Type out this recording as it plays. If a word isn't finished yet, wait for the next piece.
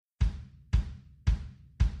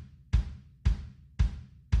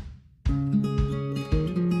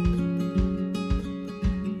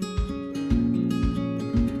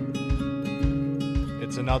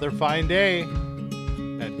It's another fine day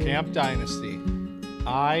at Camp Dynasty.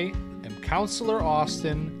 I am Counselor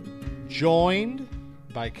Austin, joined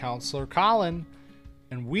by Counselor Colin,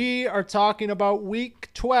 and we are talking about Week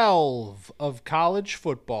 12 of college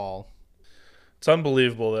football. It's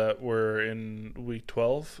unbelievable that we're in Week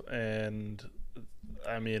 12, and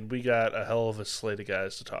I mean, we got a hell of a slate of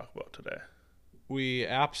guys to talk about today. We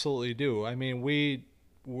absolutely do. I mean,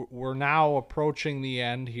 we're now approaching the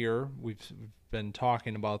end here. We've been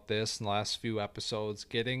talking about this in the last few episodes,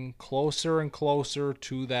 getting closer and closer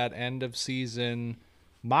to that end of season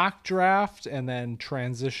mock draft and then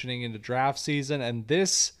transitioning into draft season. And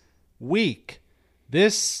this week,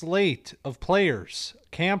 this slate of players,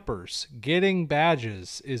 campers, getting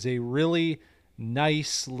badges is a really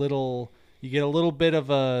nice little, you get a little bit of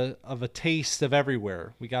a taste of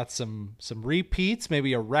everywhere. We got some repeats,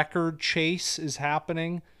 maybe a record chase is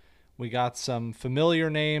happening. We got some familiar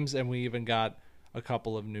names, and we even got a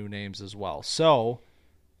couple of new names as well. So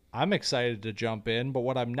I'm excited to jump in, but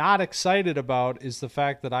what I'm not excited about is the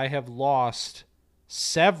fact that I have lost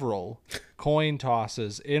several coin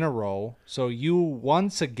tosses in a row. So you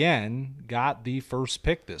once again got the first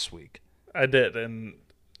pick this week. I did, and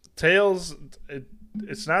Tails,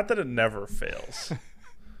 it's not that it never fails,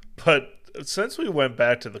 but since we went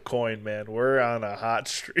back to the coin, man, we're on a hot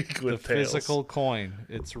streak with the Tails. Physical coin.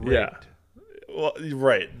 It's rigged. Yeah. Well,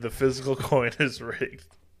 right. The physical coin is rigged.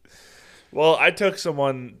 Well, I took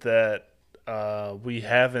someone that we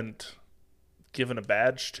haven't given a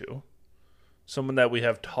badge to, someone that we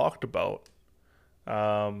have talked about,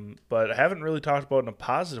 but haven't really talked about in a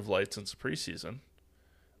positive light since the preseason. And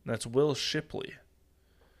that's Will Shipley.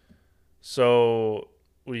 So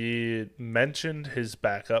we mentioned his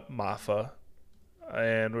backup, Maffa,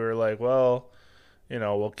 and we were like, well, you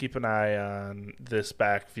know, we'll keep an eye on this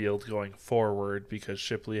backfield going forward because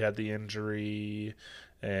Shipley had the injury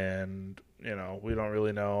and, you know, we don't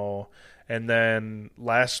really know. And then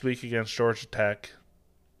last week against Georgia Tech,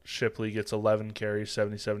 Shipley gets 11 carries,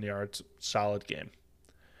 77 yards, solid game.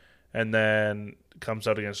 And then comes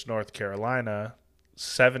out against North Carolina,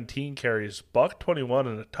 17 carries, $121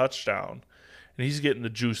 and a touchdown, and he's getting the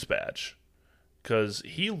juice badge because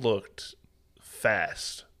he looked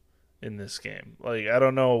fast in this game. Like, I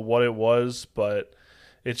don't know what it was, but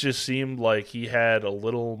it just seemed like he had a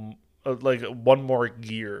little, like one more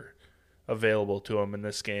gear available to him in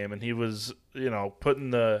this game, and he was, you know, putting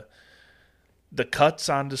the cuts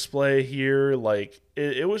on display here. Like,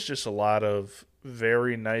 it was just a lot of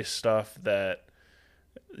very nice stuff that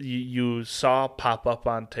you saw pop up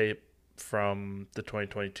on tape from the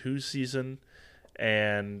 2022 season,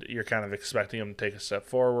 and you're kind of expecting him to take a step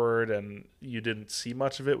forward, and you didn't see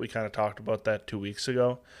much of it. We kind of talked about that 2 weeks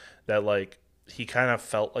ago, that like he kind of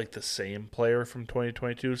felt like the same player from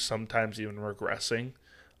 2022, sometimes even regressing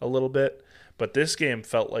a little bit. But this game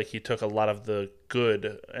felt like he took a lot of the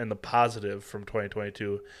good and the positive from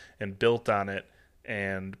 2022 and built on it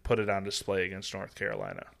and put it on display against North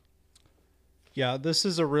Carolina. Yeah, this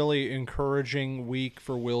is a really encouraging week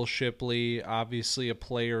for Will Shipley. Obviously a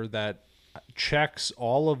player that checks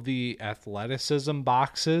all of the athleticism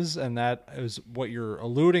boxes, and that is what you're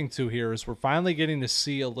alluding to here, is we're finally getting to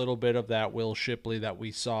see a little bit of that Will Shipley that we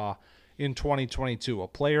saw in 2022. A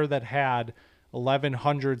player that had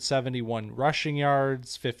 1,171 rushing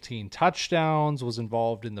yards, 15 touchdowns, was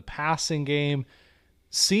involved in the passing game,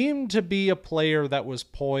 seemed to be a player that was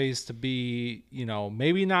poised to be, you know,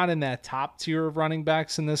 maybe not in that top tier of running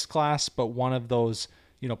backs in this class, but one of those,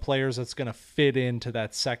 you know, players that's going to fit into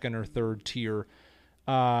that second or third tier.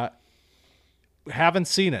 Haven't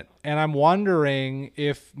seen it. And I'm wondering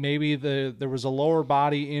if maybe there was a lower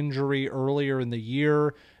body injury earlier in the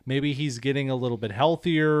year. Maybe he's getting a little bit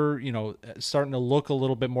healthier, you know, starting to look a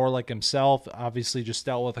little bit more like himself. Obviously just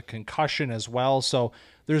dealt with a concussion as well. So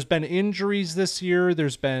there's been injuries this year.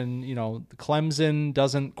 There's been, you know, Clemson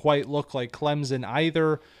doesn't quite look like Clemson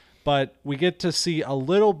either. But we get to see a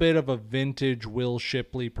little bit of a vintage Will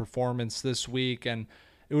Shipley performance this week, and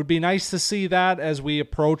it would be nice to see that as we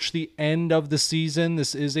approach the end of the season.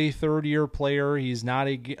 This is a third-year player. He's not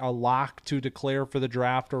a lock to declare for the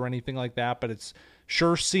draft or anything like that, but it's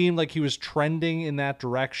sure seemed like he was trending in that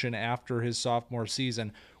direction after his sophomore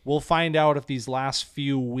season. We'll find out if these last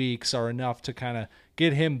few weeks are enough to kind of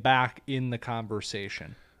get him back in the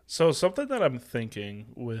conversation. So something that I'm thinking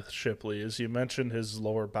with Shipley is you mentioned his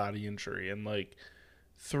lower body injury, and like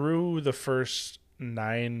through the first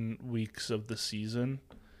 9 weeks of the season,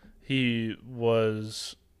 he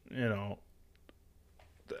was, you know,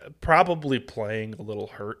 probably playing a little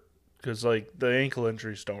hurt because like the ankle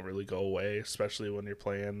injuries don't really go away, especially when you're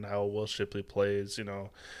playing how Will Shipley plays.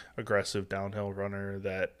 Aggressive downhill runner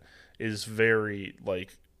that is very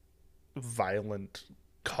like violent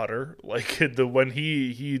cutter. Like when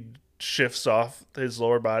he shifts off his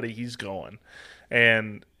lower body, he's going,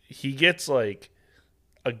 and he gets like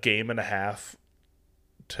a game and a half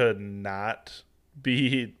to not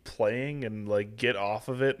be playing and like get off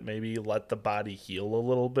of it, maybe let the body heal a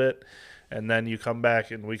little bit, and then you come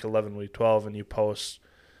back in week 11, week 12, and you post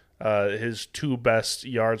his 2 best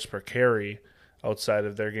yards per carry outside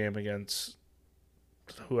of their game against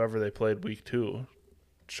whoever they played week 2,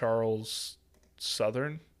 Charles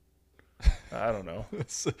Southern. I don't know.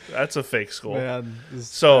 That's a fake school. Man,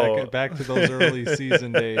 so back to those early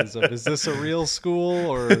season days of, is this a real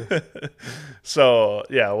school or? So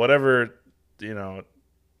yeah, whatever,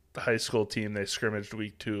 high school team they scrimmaged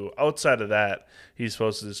week 2. Outside of that, he's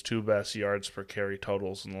posted his 2 best yards per carry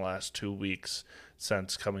totals in the last 2 weeks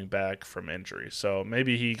since coming back from injury. So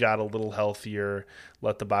maybe he got a little healthier,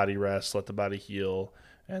 let the body rest, let the body heal,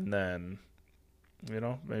 and then,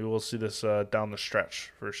 maybe we'll see this down the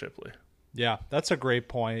stretch for Shipley. Yeah, that's a great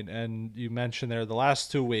point. And you mentioned there the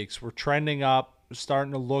last 2 weeks, we're trending up,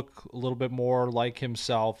 starting to look a little bit more like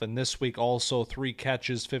himself. And this week also 3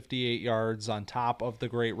 catches, 58 yards on top of the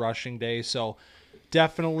great rushing day. So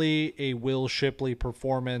definitely a Will Shipley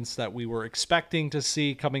performance that we were expecting to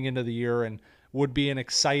see coming into the year, and would be an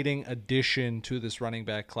exciting addition to this running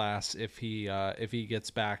back class if he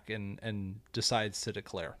gets back and decides to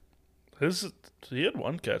declare. He had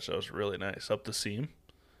 1 catch that was really nice up the seam.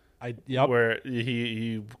 Yep. Where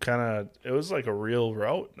he kind of, it was like a real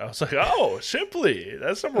route. I was like, oh, Shipley,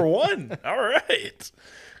 that's number 1. All right.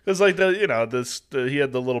 Because like he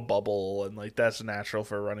had the little bubble, and like that's natural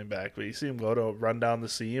for a running back. But you see him go to run down the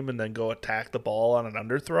seam and then go attack the ball on an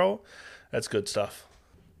underthrow. That's good stuff.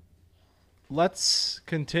 Let's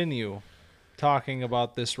continue talking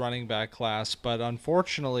about this running back class, but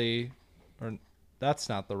unfortunately, or that's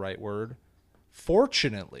not the right word,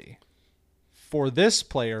 fortunately, for this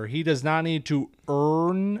player, he does not need to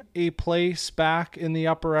earn a place back in the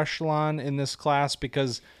upper echelon in this class,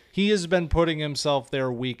 because he has been putting himself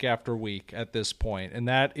there week after week at this point, and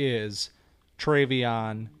that is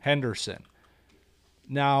Travion Henderson.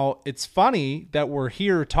 Now, it's funny that we're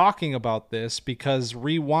here talking about this, because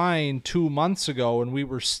rewind 2 months ago and we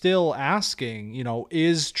were still asking,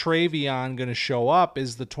 is Travion going to show up?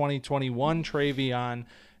 Is the 2021 Travion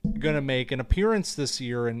going to make an appearance this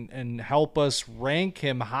year and help us rank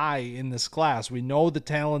him high in this class? We know the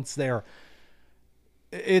talent's there.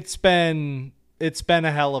 It's been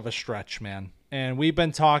a hell of a stretch, man. And we've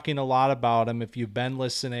been talking a lot about him. If you've been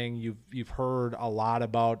listening, you've heard a lot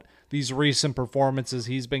about these recent performances.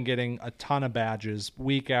 He's been getting a ton of badges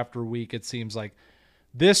week after week, it seems like.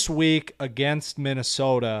 This week against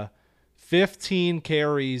Minnesota, 15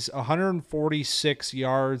 carries, 146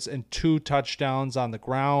 yards, and 2 touchdowns on the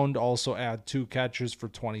ground. Also add 2 catches for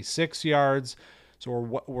 26 yards.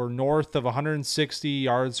 So we're north of 160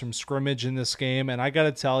 yards from scrimmage in this game. And I got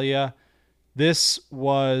to tell you, this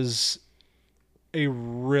was a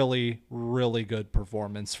really, really good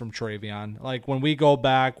performance from Travion. Like, when we go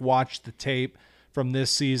back, watch the tape from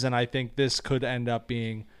this season, I think this could end up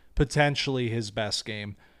being potentially his best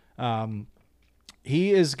game.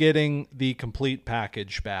 He is getting the complete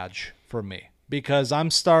package badge for me, because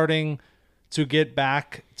I'm starting to get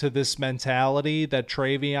back to this mentality that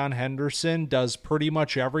Travion Henderson does pretty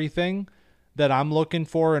much everything that I'm looking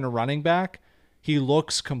for in a running back. He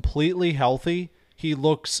looks completely healthy. He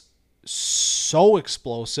looks so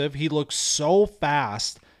explosive. He looks so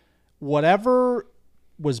fast. Whatever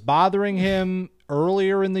was bothering him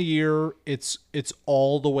earlier in the year, it's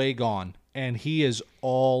all the way gone, and he is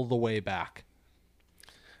all the way back.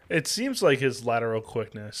 It seems like his lateral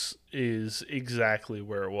quickness is exactly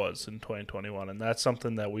where it was in 2021, and that's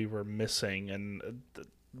something that we were missing, and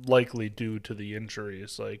likely due to the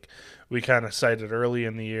injuries. Like we kind of cited early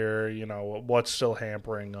in the year, what's still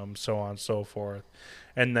hampering him, so on and so forth.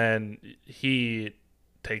 And then he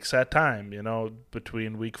takes that time,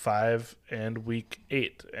 between week 5 and week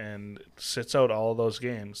 8, and sits out all of those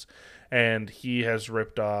games. And he has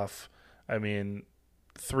ripped off, 3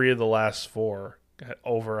 of the last 4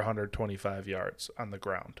 over 125 yards on the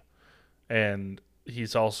ground. And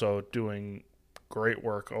he's also doing great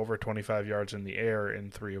work over 25 yards in the air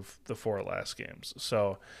in 3 of the 4 last games.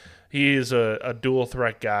 So he is a dual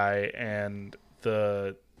threat guy, and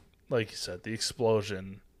like you said, the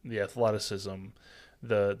explosion, the athleticism,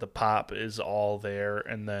 the pop is all there,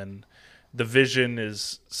 and then the vision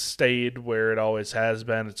is stayed where it always has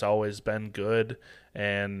been. It's always been good,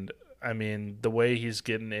 and I mean, the way he's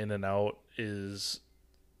getting in and out is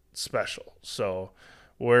special. So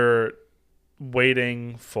we're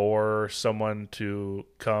waiting for someone to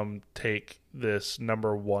come take this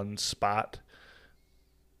number one spot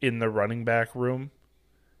in the running back room.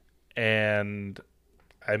 And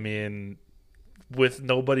I mean, with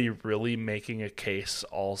nobody really making a case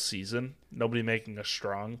all season, nobody making a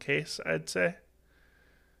strong case, I'd say,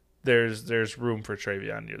 there's room for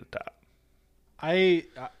Travion near the top.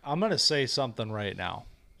 I'm going to say something right now.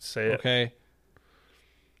 Say it. Okay.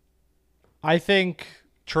 I think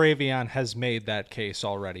Travion has made that case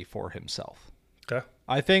already for himself. Okay.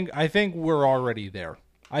 I think we're already there.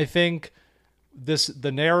 I think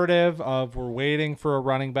the narrative of we're waiting for a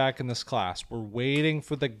running back in this class, we're waiting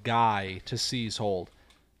for the guy to seize hold.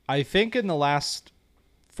 I think in the last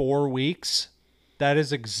 4 weeks, that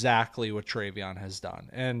is exactly what Travion has done.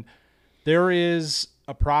 And there is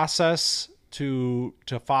a process to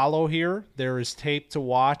follow here. There is tape to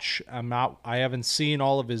watch. I haven't seen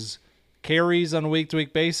all of his carries on a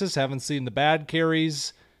week-to-week basis. Haven't seen the bad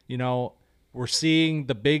carries. We're seeing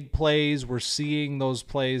the big plays. We're seeing those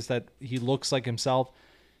plays that he looks like himself.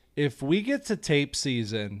 If we get to tape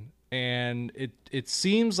season and it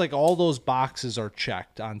seems like all those boxes are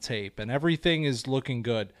checked on tape and everything is looking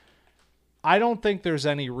good, I don't think there's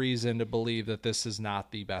any reason to believe that this is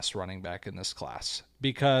not the best running back in this class,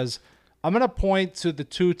 because I'm going to point to the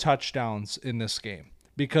 2 touchdowns in this game,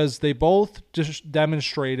 because they both just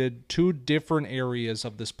demonstrated 2 different areas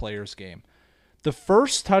of this player's game. The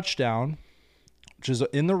first touchdown, which is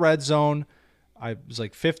in the red zone, I was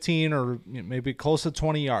like 15 or maybe close to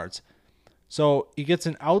 20 yards. So he gets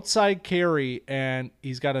an outside carry, and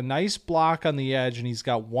he's got a nice block on the edge, and he's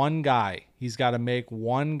got one guy. He's got to make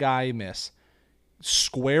one guy miss.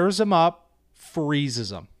 Squares him up,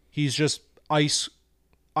 freezes him. He's just ice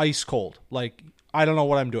cold. Like, I don't know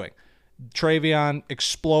what I'm doing. Travion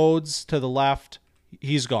explodes to the left.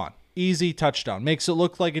 He's gone. Easy touchdown. Makes it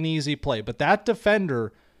look like an easy play. But that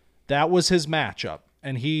defender, that was his matchup,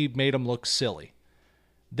 and he made him look silly.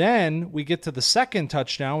 Then we get to the second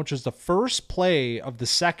touchdown, which is the first play of the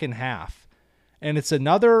second half. And it's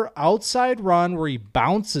another outside run where he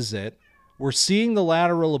bounces it. We're seeing the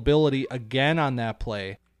lateral ability again on that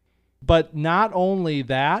play. But not only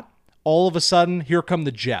that, all of a sudden, here come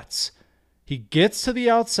the Jets. He gets to the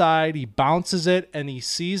outside, he bounces it, and he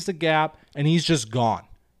sees the gap, and he's just gone.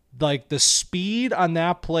 Like, the speed on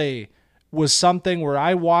that play was something where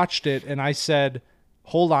I watched it, and I said,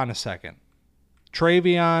 hold on a second.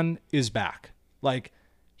 Travion is back. Like,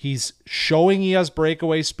 he's showing he has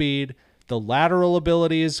breakaway speed. The lateral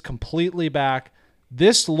ability is completely back.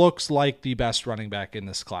 This looks like the best running back in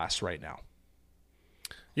this class right now.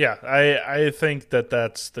 Yeah, I think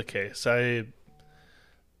that's the case.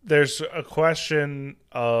 There's a question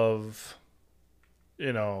of,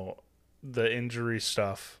 the injury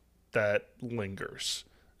stuff that lingers.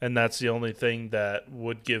 And that's the only thing that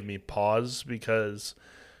would give me pause, because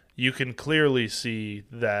you can clearly see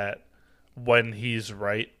that when he's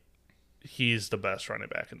right, he's the best running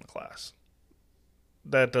back in the class.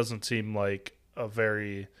 That doesn't seem like a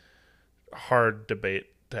very hard debate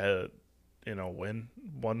to, win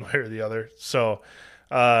one way or the other. So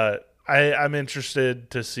I'm interested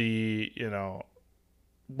to see,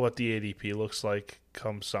 what the ADP looks like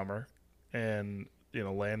come summer, and,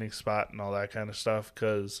 landing spot and all that kind of stuff,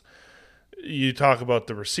 because you talk about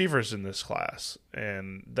the receivers in this class,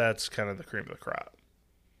 and that's kind of the cream of the crop.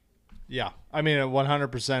 Yeah, I mean, it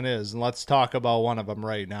 100% is. And let's talk about one of them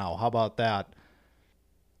right now. How about that?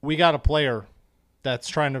 We got a player that's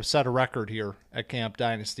trying to set a record here at Camp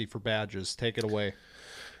Dynasty for badges. Take it away.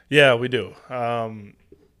 Yeah, we do.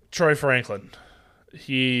 Troy Franklin.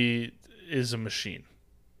 He is a machine,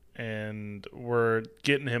 and we're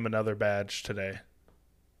getting him another badge today.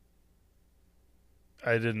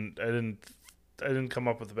 I didn't come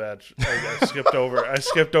up with a badge. I skipped over. I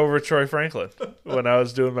skipped over Troy Franklin when I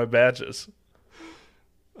was doing my badges.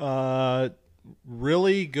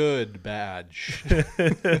 Really good badge.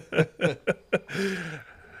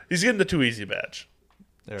 He's getting the too easy badge.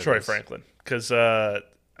 Troy Franklin, because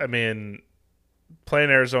playing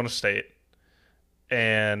Arizona State,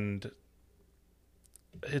 and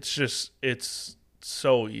it's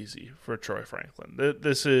so easy for Troy Franklin.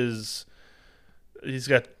 He's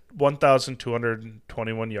got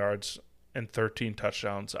 1,221 yards and 13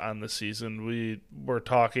 touchdowns on the season. We were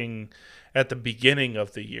talking at the beginning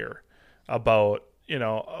of the year about,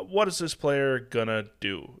 what is this player going to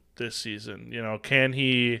do this season? Can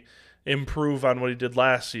he improve on what he did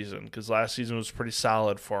last season? Because last season was pretty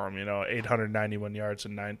solid for him, 891 yards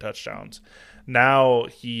and 9 touchdowns. Now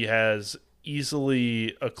he has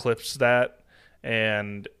easily eclipsed that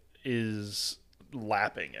and is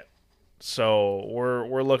lapping it. So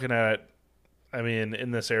we're looking at, I mean,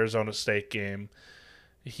 in this Arizona State game,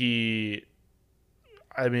 he,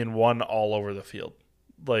 I mean, won all over the field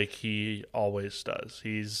like he always does.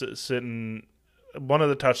 He's sitting. One of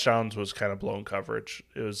the touchdowns was kind of blown coverage.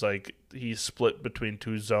 It was like he split between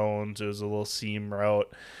two zones. It was a little seam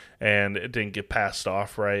route, and it didn't get passed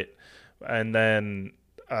off right. And then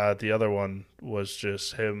the other one was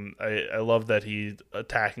just him. I love that he's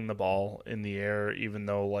attacking the ball in the air, even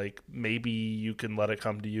though like maybe you can let it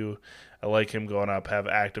come to you. I like him going up, have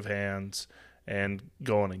active hands, and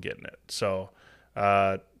going and getting it. So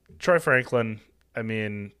Troy Franklin, I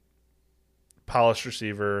mean, polished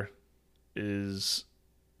receiver, is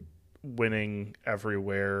winning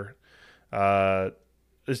everywhere.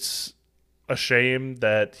 It's a shame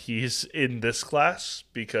that he's in this class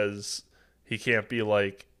because he can't be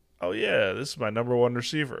like, oh yeah, this is my number one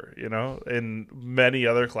receiver. You know, in many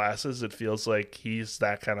other classes, it feels like he's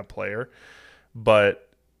that kind of player. But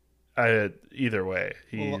either way,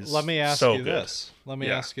 he's let me ask so you good. this. Let me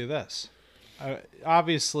ask you this.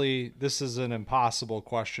 Obviously, this is an impossible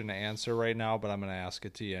question to answer right now, but I'm going to ask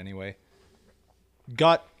it to you anyway.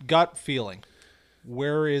 Gut feeling.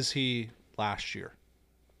 Where is he last year,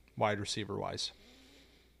 wide receiver wise?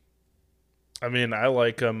 I mean, I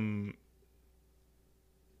like him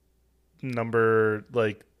number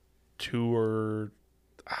like 2 or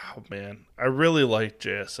oh man, I really like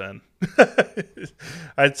JSN.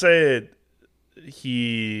 I'd say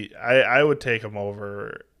I would take him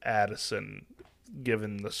over Addison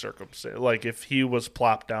given the circumstance. Like if he was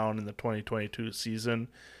plopped down in the 2022 season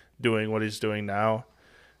doing what he's doing now,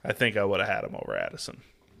 I think I would have had him over Addison.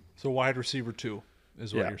 So wide receiver 2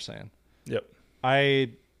 is what you're saying. Yep.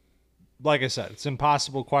 Like I said, it's an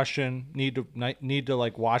impossible question. Need to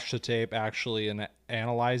like watch the tape actually and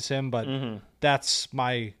analyze him, but that's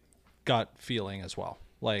my gut feeling as well.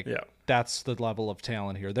 Like that's the level of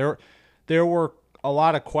talent here. There were a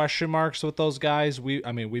lot of question marks with those guys. We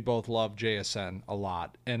both love JSN a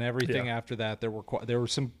lot, and everything after that there were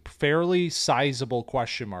some fairly sizable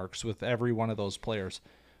question marks with every one of those players.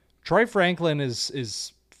 Troy Franklin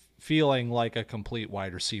is feeling like a complete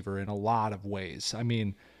wide receiver in a lot of ways. I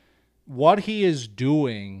mean, what he is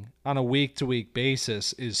doing on a week-to-week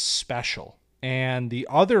basis is special. And the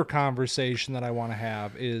other conversation that I want to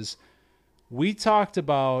have is we talked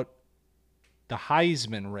about the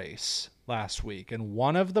Heisman race last week, and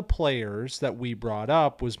one of the players that we brought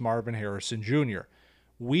up was Marvin Harrison Jr.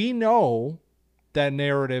 We know that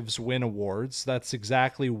narratives win awards. That's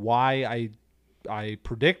exactly why I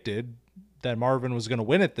predicted that Marvin was going to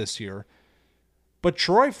win it this year. But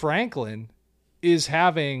Troy Franklin is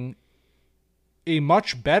having a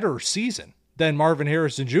much better season than Marvin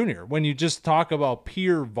Harrison Jr. When you just talk about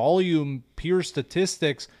pure volume, pure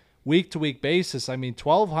statistics, week-to-week basis, I mean,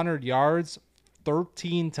 1,200 yards,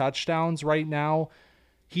 13 touchdowns right now.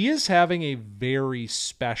 He is having a very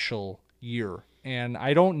special year, and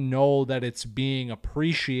I don't know that it's being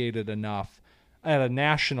appreciated enough at a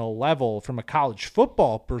national level from a college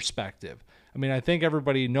football perspective. I mean, I think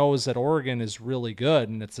everybody knows that Oregon is really good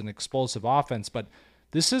and it's an explosive offense, but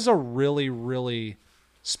this is a really, really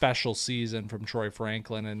special season from Troy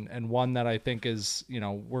Franklin, and one that I think is, you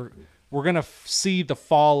know, we're going to see the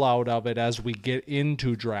fallout of it as we get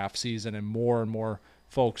into draft season and more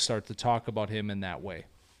folks start to talk about him in that way.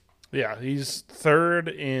 Yeah, he's third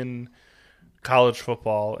in college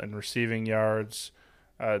football in receiving yards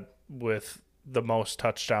with the most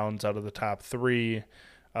touchdowns out of the top 3.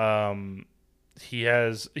 He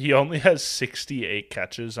only has 68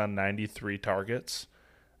 catches on 93 targets.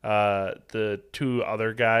 The 2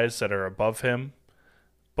 other guys that are above him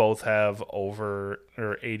both have over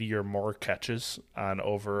or 80 or more catches on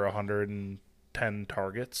over 110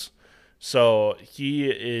 targets. So he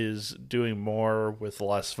is doing more with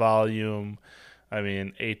less volume. I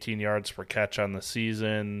mean, 18 yards per catch on the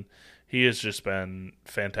season. He has just been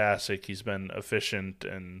fantastic. He's been efficient,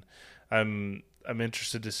 and I'm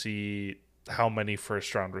interested to see how many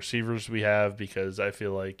first-round receivers we have, because I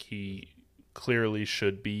feel like he clearly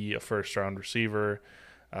should be a first-round receiver.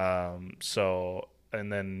 And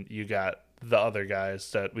then you got the other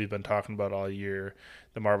guys that we've been talking about all year,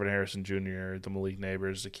 the Marvin Harrison Jr., the Malik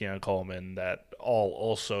Neighbors, the Keon Coleman, that all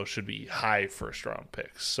also should be high first-round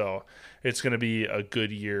picks. So it's going to be a good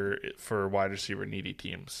year for wide receiver needy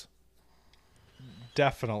teams.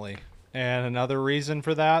 Definitely. And another reason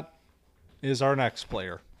for that is our next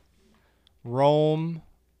player, Rome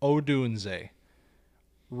Odunze.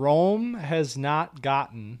 Rome has not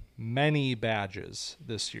gotten many badges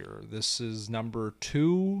this year. This is number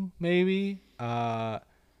 2, maybe. But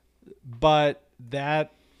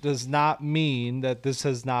that does not mean that this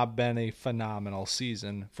has not been a phenomenal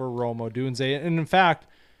season for Rome Odunze. And in fact,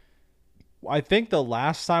 I think the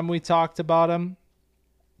last time we talked about him,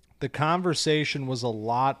 the conversation was a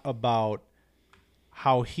lot about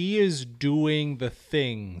how he is doing the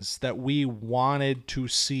things that we wanted to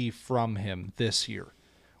see from him this year.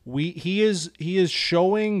 He is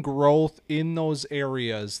showing growth in those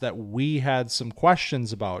areas that we had some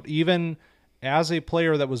questions about. Even as a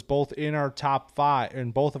player that was both in our top 5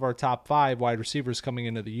 and both of our top 5 wide receivers coming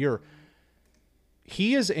into the year,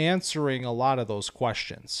 he is answering a lot of those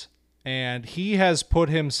questions. And he has put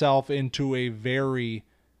himself into a very,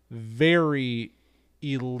 very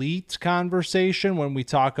elite conversation when we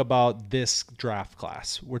talk about this draft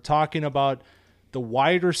class. We're talking about the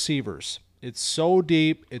wide receivers. It's so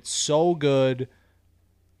deep. It's so good.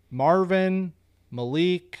 Marvin,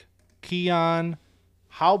 Malik, Keon.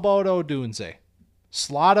 How about Odunze?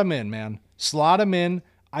 Slot him in, man. Slot him in.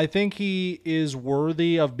 I think he is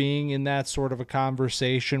worthy of being in that sort of a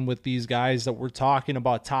conversation with these guys that we're talking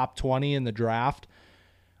about top 20 in the draft.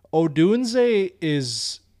 Odunze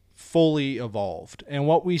is fully evolved. And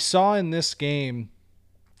what we saw in this game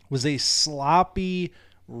was a sloppy,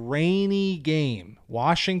 rainy game.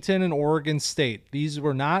 Washington and Oregon State. These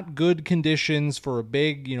were not good conditions for a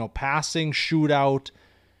big, passing shootout.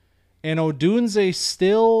 And Odunze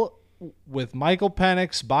still, with Michael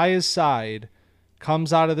Penix by his side,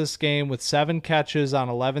 comes out of this game with 7 catches on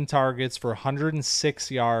 11 targets for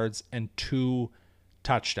 106 yards and 2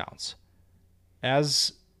 touchdowns.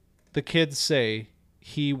 As the kids say,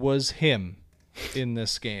 he was him in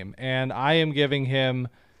this game. And I am giving him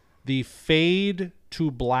the fade to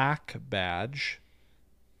black badge.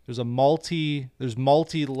 There's multi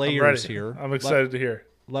layers here. I'm excited to hear.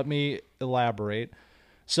 Let me elaborate.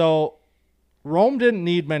 So Rome didn't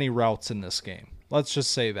need many routes in this game. Let's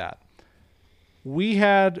just say that. We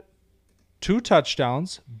had 2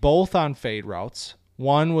 touchdowns, both on fade routes.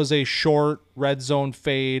 One was a short red zone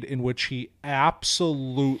fade in which he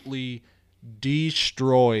absolutely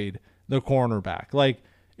destroyed the cornerback. Like,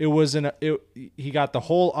 he got the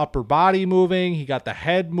whole upper body moving. He got the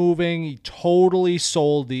head moving. He totally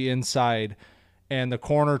sold the inside. And the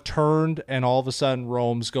corner turned, and all of a sudden,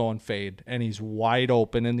 Rome's going fade. And he's wide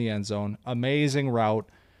open in the end zone. Amazing route.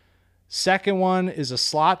 Second one is a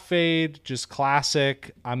slot fade, just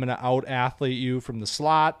classic. I'm going to out-athlete you from the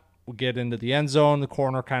slot. We'll get into the end zone. The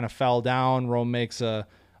corner kind of fell down. Rome makes a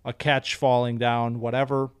catch falling down,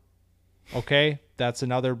 whatever. Okay, that's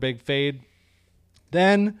another big fade.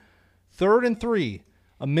 Then, 3rd and 3,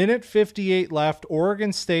 1:58 left.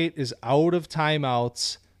 Oregon State is out of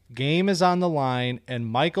timeouts. Game is on the line, and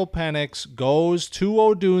Michael Penix goes to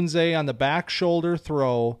Odunze on the back shoulder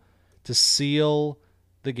throw to seal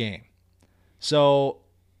the game. So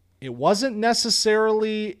it wasn't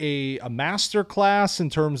necessarily a master class in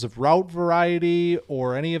terms of route variety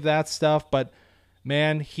or any of that stuff, but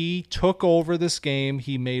man, he took over this game.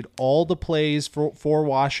 He made all the plays for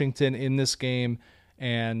Washington in this game,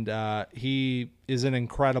 and he is an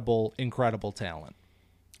incredible, incredible talent.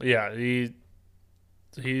 Yeah,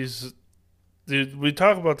 he's. Dude, we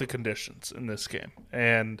talk about the conditions in this game,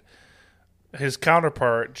 and his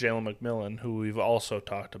counterpart, Jalen McMillan, who we've also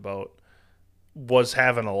talked about, was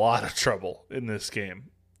having a lot of trouble in this game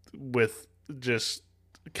with just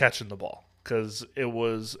catching the ball because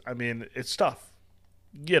it's tough.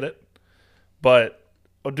 Get it. But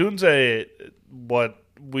Odunze, what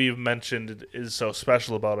we've mentioned is so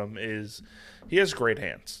special about him is he has great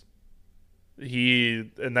hands.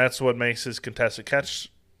 And that's what makes his contested catch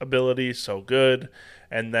ability so good.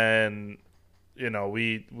 And then,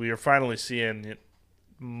 we are finally seeing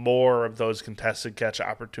more of those contested catch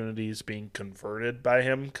opportunities being converted by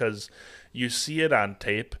him because you see it on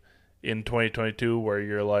tape in 2022 where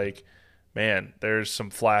you're like, man, there's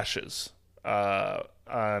some flashes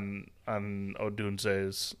on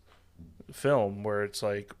Odunze's film where it's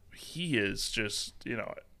like he is just,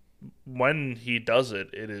 when he does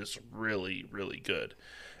it, it is really, really good.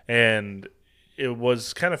 And it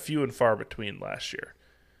was kind of few and far between last year.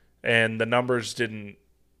 And the numbers didn't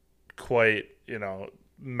quite,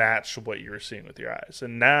 match what you were seeing with your eyes.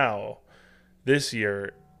 And now, this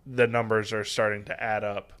year, the numbers are starting to add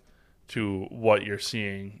up to what you're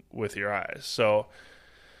seeing with your eyes. So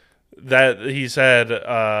that he's had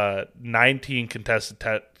 19 contested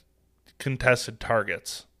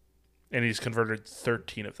targets, and he's converted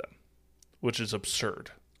 13 of them, which is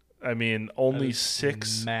absurd. I mean, only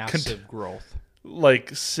 6 massive growth.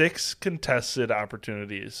 like 6 contested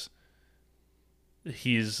opportunities,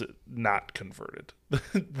 he's not converted.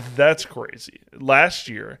 That's crazy. Last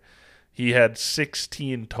year, he had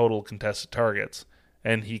 16 total contested targets,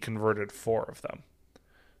 and he converted 4 of them.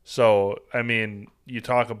 So, I mean, you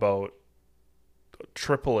talk about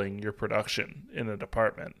tripling your production in a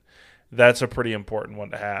department. That's a pretty important one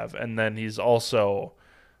to have. And then he's also,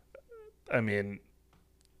 I mean,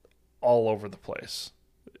 all over the place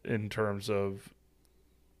in terms of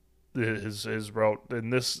his route in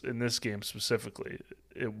this game specifically.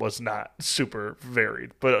 It was not super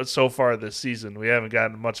varied, but so far this season we haven't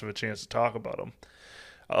gotten much of a chance to talk about him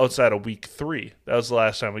outside of week 3. That was the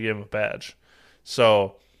last time we gave him a badge.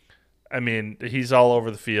 So, I mean, he's all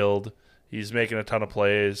over the field. He's making a ton of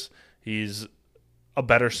plays. He's a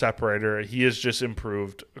better separator. He has just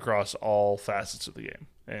improved across all facets of the game.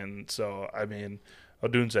 And so, I mean,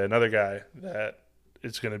 Odunze, another guy that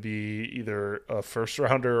it's going to be either a first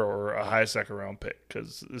rounder or a high second round pick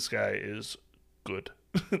because this guy is good.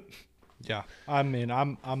 Yeah, I mean,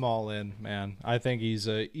 I'm all in, man. I think he's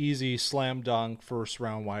a easy slam dunk first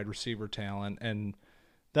round wide receiver talent, and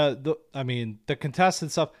the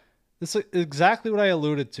contested stuff. This is exactly what I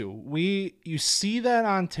alluded to. You see that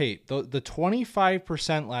on tape. The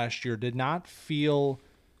 25% last year did not feel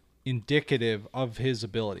indicative of his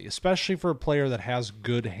ability, especially for a player that has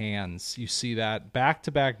good hands. You see that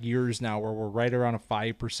back-to-back years now where we're right around a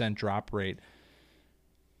 5% drop rate.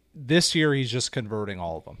 This year, he's just converting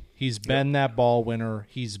all of them. He's been that ball winner.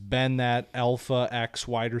 He's been that alpha X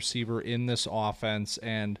wide receiver in this offense.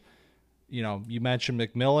 And, you know, you mentioned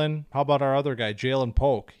McMillan. How about our other guy, Jalen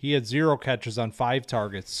Polk? He had 0 catches on 5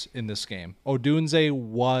 targets in this game. Odunze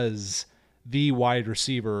was the wide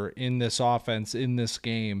receiver in this offense in this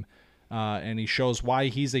game, and he shows why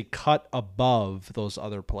he's a cut above those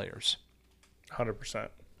other players. 100%.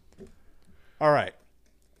 All right.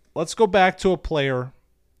 Let's go back to a player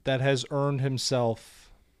that has earned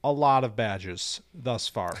himself a lot of badges thus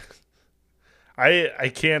far.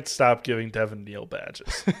 I can't stop giving Devin Neal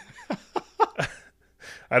badges.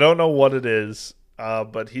 I don't know what it is,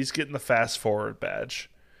 but he's getting the fast forward badge.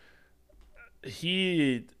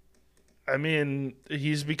 He's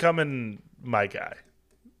becoming my guy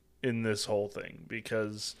in this whole thing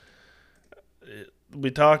because we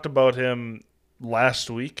talked about him last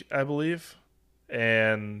week, I believe,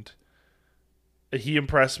 and he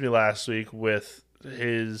impressed me last week with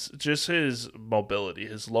his mobility,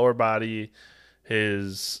 his lower body,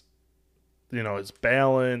 his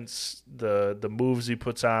balance, the moves he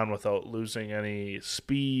puts on without losing any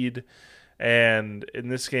speed. And in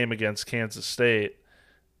this game against Kansas State,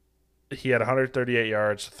 he had 138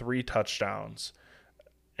 yards, 3 touchdowns,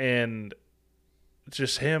 and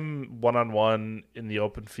just him one-on-one in the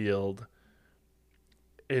open field.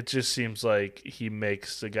 It just seems like he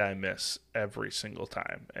makes the guy miss every single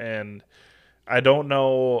time. And I don't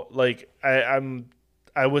know, like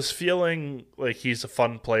I was feeling like he's a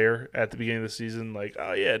fun player at the beginning of the season. Like,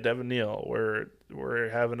 oh yeah, Devin Neal, we're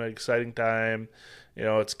having an exciting time. You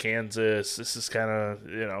know, it's Kansas. This is kind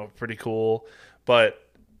of, pretty cool. But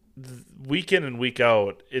week in and week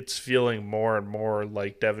out, it's feeling more and more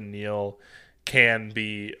like Devin Neal can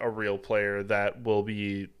be a real player that will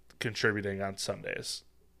be contributing on Sundays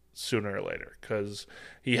sooner or later because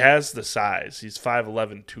he has the size. He's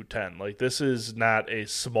 5'11", 210. Like, this is not a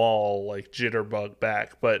small, like, jitterbug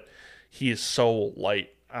back, but he is so light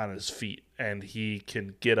on his feet and he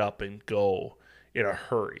can get up and go in a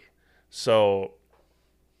hurry. So,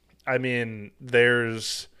 I mean,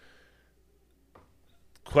 there's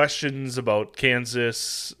questions about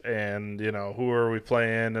Kansas and, who are we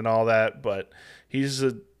playing and all that, but he's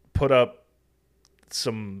put up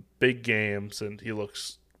some big games and he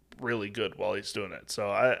looks really good while he's doing it.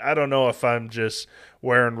 So I don't know if I'm just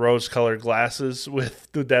wearing rose-colored glasses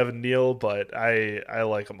with the Devin Neal, but I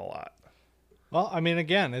like him a lot. Well, I mean,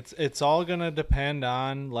 again, it's all going to depend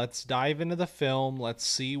on, let's dive into the film. Let's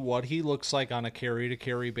see what he looks like on a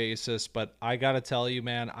carry-to-carry basis. But I got to tell you,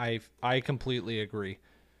 man, I completely agree.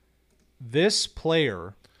 This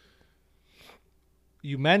player,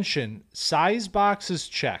 you mentioned, size box is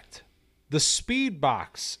checked. The speed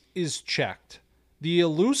box is checked. The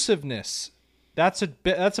elusiveness, that's a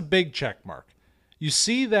big check mark. You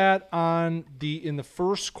see that in the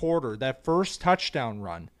first quarter, that first touchdown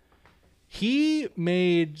run. He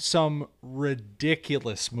made some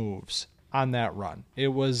ridiculous moves on that run. It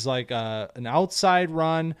was like an outside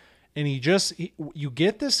run, and you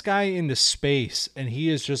get this guy into space, and he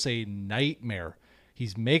is just a nightmare.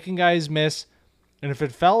 He's making guys miss. And if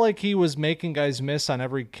it felt like he was making guys miss on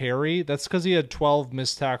every carry, that's because he had 12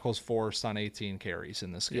 missed tackles forced on 18 carries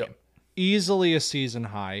in this game. Yep. easily a season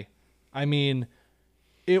high. I mean,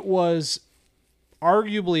 it was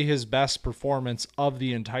arguably his best performance of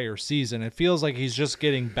the entire season. It feels like he's just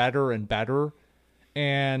getting better and better.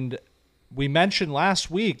 And we mentioned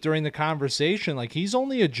last week during the conversation, like, he's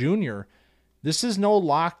only a junior. This is no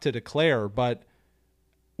lock to declare, but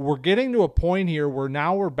we're getting to a point here where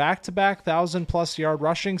now we're back-to-back 1,000-plus yard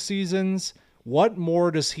rushing seasons. What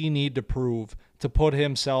more does he need to prove to put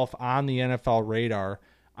himself on the NFL radar?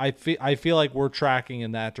 I feel like we're tracking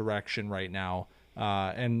in that direction right now.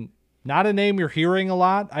 And not a name you're hearing a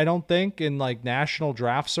lot, I don't think, in like national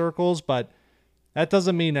draft circles, but that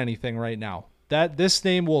doesn't mean anything right now. That this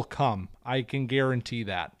name will come. I can guarantee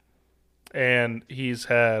that. And he's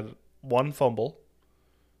had one fumble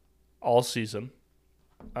all season.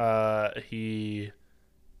 He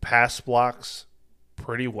pass blocks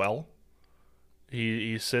pretty well.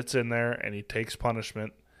 He sits in there and he takes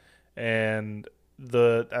punishment. And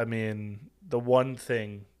the one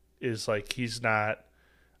thing is, like, he's not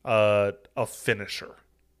a finisher,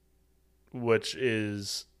 which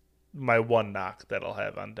is my one knock that I'll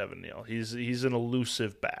have on Devin Neal. He's an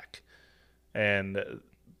elusive back,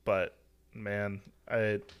 but man,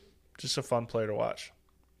 just a fun player to watch.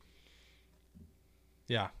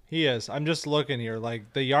 Yeah, he is. I'm just looking here,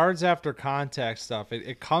 like the yards after contact stuff.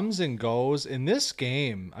 It comes and goes in this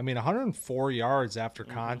game. I mean, 104 yards after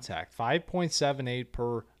contact, 5.78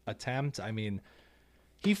 per attempt. I mean,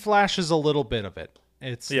 he flashes a little bit of it.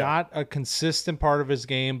 It's not a consistent part of his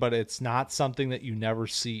game, but it's not something that you never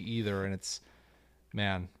see either. And it's,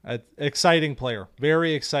 man, an exciting player.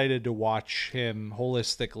 Very excited to watch him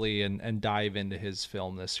holistically and dive into his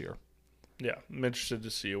film this year. Yeah, I'm interested to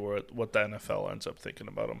see what the NFL ends up thinking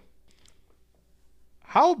about him.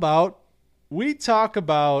 How about we talk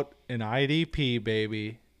about an IDP,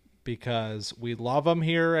 baby, because we love him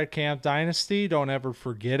here at Camp Dynasty. Don't ever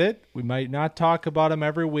forget it. We might not talk about him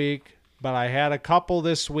every week, but I had a couple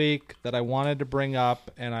this week that I wanted to bring up,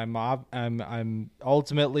 and I'm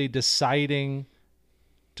ultimately deciding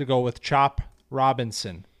to go with Chop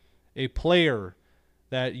Robinson, a player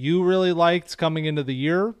that you really liked coming into the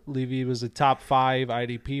year. I believe he was a top 5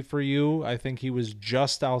 IDP for you. I think he was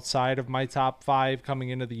just outside of my top 5 coming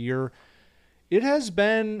into the year. It has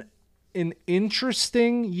been an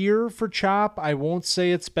interesting year for Chop. I won't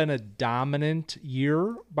say it's been a dominant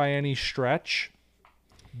year by any stretch,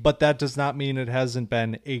 but that does not mean it hasn't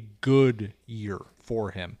been a good year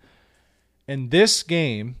for him. And this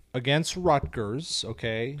game against Rutgers,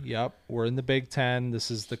 okay, yep, we're in the Big Ten.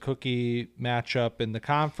 This is the cookie matchup in the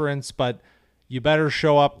conference, but you better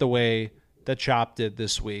show up the way that Chop did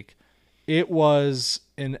this week. It was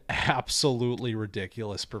an absolutely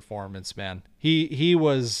ridiculous performance, man. He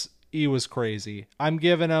was crazy. I'm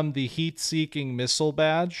giving him the heat-seeking missile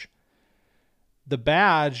badge. The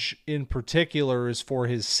badge in particular is for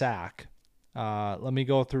his sack. Let me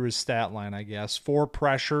go through his stat line, I guess. 4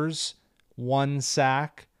 pressures, 1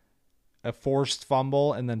 sack, a forced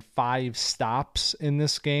fumble, and then 5 stops in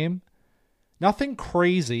this game. Nothing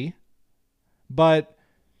crazy, but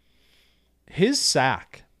his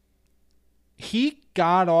sack, he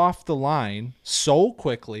got off the line so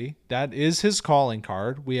quickly. That is his calling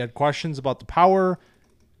card. We had questions about the power.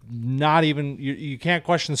 Not even, you can't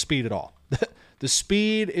question the speed at all. The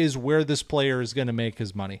speed is where this player is going to make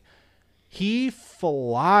his money. He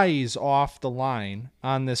flies off the line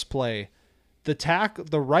on this play.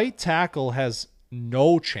 The right tackle has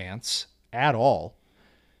no chance at all.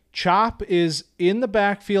 Chop is in the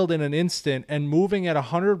backfield in an instant and moving at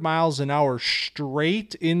 100 miles an hour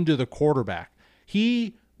straight into the quarterback.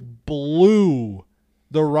 He blew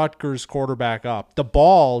the Rutgers quarterback up. The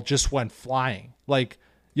ball just went flying. Like,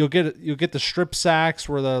 you'll get the strip sacks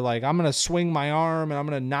where they're like, I'm going to swing my arm and I'm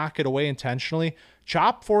going to knock it away intentionally.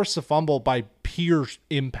 Chop forced the fumble by pure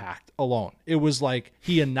impact alone. It was like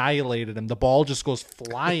he annihilated him. The ball just goes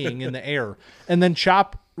flying in the air. And then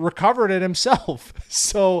Chop recovered it himself.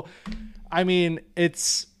 So, I mean,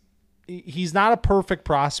 he's not a perfect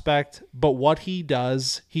prospect, but what he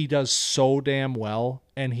does so damn well,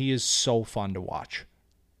 and he is so fun to watch.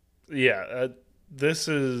 Yeah, this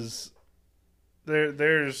is...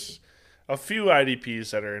 There's a few IDPs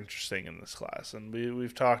that are interesting in this class, and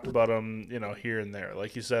we've talked about them, here and there.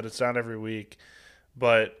 Like you said, it's not every week,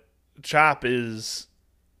 but Chop is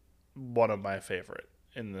one of my favorite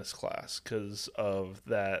in this class because of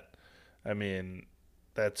that. I mean,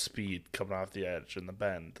 that speed coming off the edge and the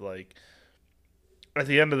bend. Like, at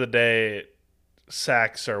the end of the day,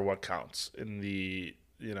 sacks are what counts in the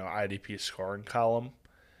IDP scoring column,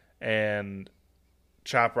 and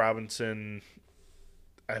Chop Robinson,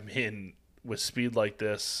 I mean, with speed like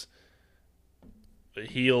this,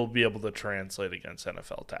 he'll be able to translate against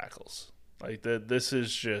NFL tackles. Like this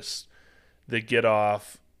is just the get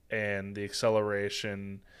off and the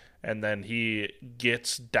acceleration, and then he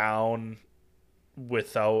gets down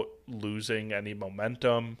without losing any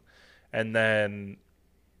momentum, and then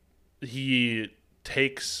he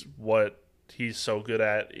takes what he's so good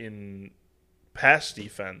at in pass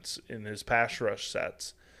defense in his pass rush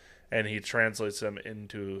sets, and he translates them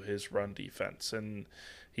into his run defense. And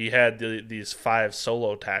he had these 5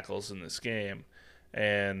 solo tackles in this game,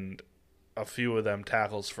 and a few of them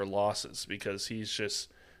tackles for losses because he's just,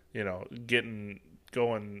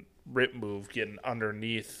 going rip move, getting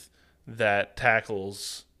underneath that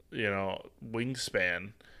tackle's,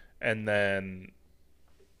 wingspan, and then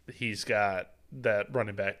he's got that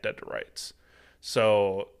running back dead to rights.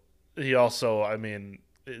 So he also,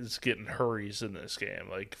 is getting hurries in this game,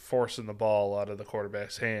 like forcing the ball out of the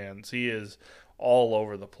quarterback's hands. He is all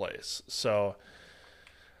over the place. So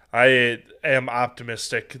I am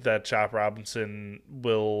optimistic that Chop Robinson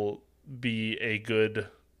will be a good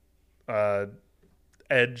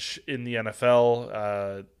edge in the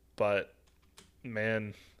NFL. But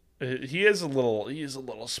man, he is a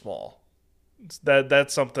little small.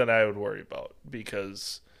 That's something I would worry about,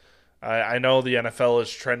 because I know the NFL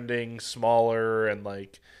is trending smaller, and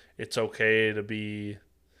like it's okay to be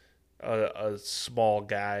a small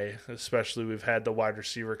guy. Especially we've had the wide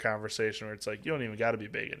receiver conversation where it's like you don't even got to be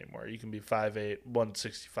big anymore. You can be 5'8",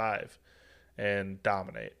 165 and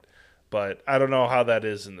dominate. But I don't know how that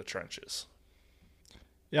is in the trenches.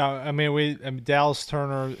 Yeah, Dallas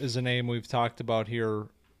Turner is a name we've talked about here.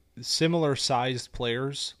 Similar sized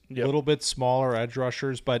players, a little bit smaller edge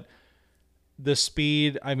rushers, but the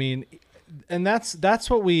speed, and that's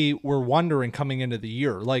what we were wondering coming into the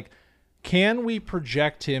year. Like, can we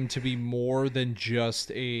project him to be more than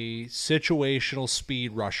just a situational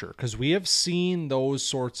speed rusher? Because we have seen those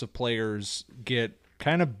sorts of players get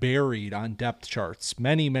kind of buried on depth charts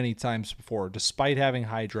many, many times before, despite having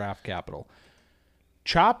high draft capital.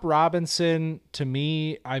 Chop Robinson, to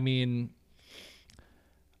me,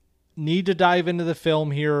 need to dive into the film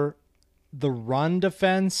here. The run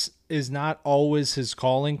defense is not always his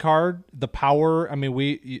calling card. The power,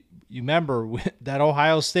 you remember that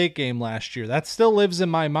Ohio State game last year, that still lives in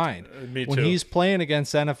my mind. Me too. When he's playing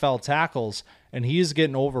against NFL tackles and he's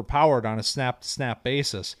getting overpowered on a snap-to-snap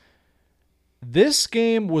basis. This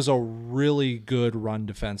game was a really good run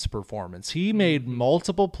defense performance. He made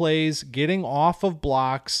multiple plays, getting off of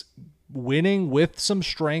blocks, winning with some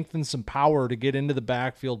strength and some power to get into the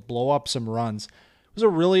backfield, blow up some runs. It was a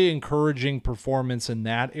really encouraging performance in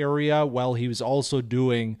that area, while he was also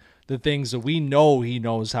doing the things that we know he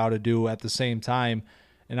knows how to do at the same time.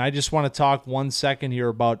 And I just want to talk 1 second here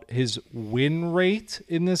about his win rate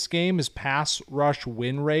in this game, his pass rush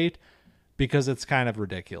win rate, because it's kind of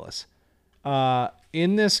ridiculous.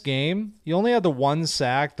 In this game, he only had the 1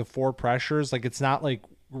 sack, the 4 pressures. Like, it's not like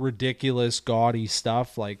ridiculous, gaudy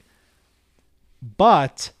stuff.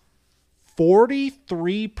 But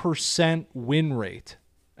 43% win rate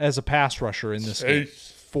as a pass rusher in this game.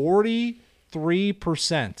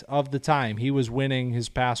 43% of the time he was winning his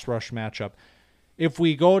pass rush matchup. If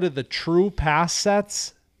we go to the true pass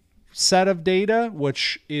set of data,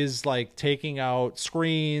 which is like taking out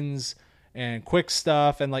screens and quick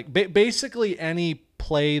stuff and like basically any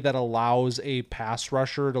play that allows a pass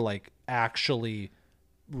rusher to like actually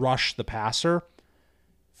rush the passer,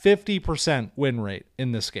 50% win rate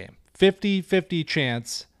in this game. 50-50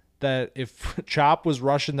 chance that if Chop was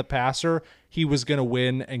rushing the passer, he was going to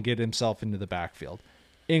win and get himself into the backfield.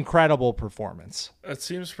 Incredible performance. That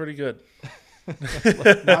seems pretty good.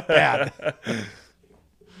 Not bad.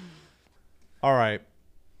 All right.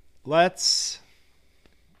 Let's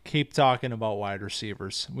keep talking about wide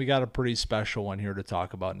receivers. We got a pretty special one here to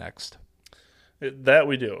talk about next. That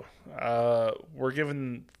we do. We're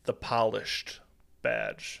giving the polished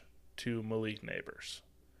badge to Malik Neighbors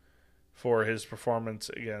for his performance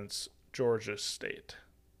against Georgia State.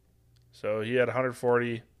 So he had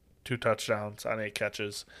 140, 2 touchdowns on 8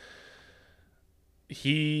 catches.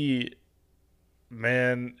 If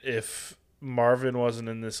Marvin wasn't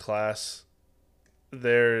in this class,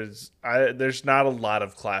 there's not a lot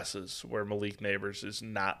of classes where Malik Neighbors is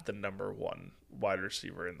not the number 1 wide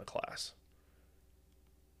receiver in the class.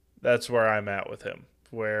 That's where I'm at with him,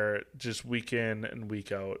 where just week in and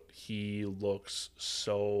week out, he looks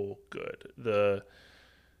so good. The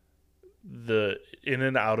in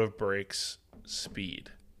and out of breaks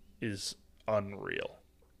speed is unreal.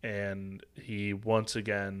 And he once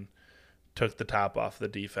again took the top off the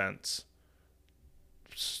defense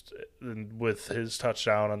with his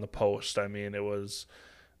touchdown on the post. It was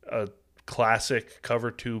a classic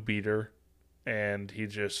cover 2 beater, and he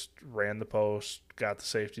just ran the post, got the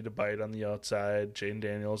safety to bite on the outside. Jaden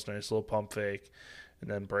Daniels, nice little pump fake, and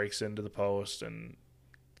then breaks into the post, and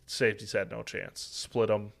safeties had no chance. Split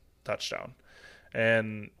him, touchdown.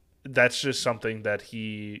 And that's just something that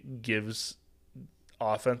he gives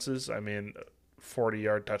offenses. I mean,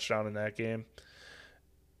 40-yard touchdown in that game.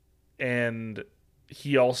 And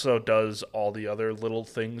he also does all the other little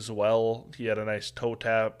things well. He had a nice toe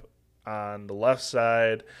tap on the left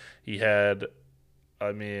side. He had,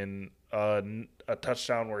 a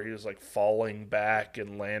touchdown where he was like falling back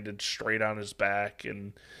and landed straight on his back.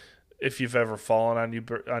 And if you've ever fallen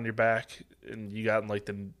on your back and you gotten like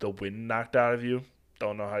the wind knocked out of you,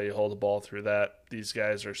 don't know how you hold the ball through that. These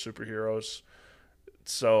guys are superheroes.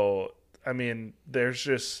 So, I mean, there's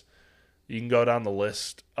just, you can go down the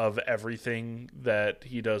list of everything that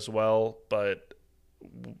he does well, but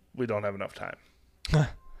we don't have enough time.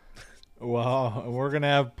 Well, we're going to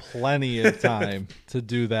have plenty of time to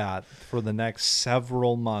do that for the next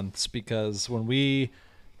several months, because when we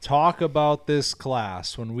talk about this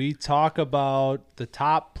class, when we talk about the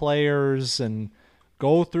top players and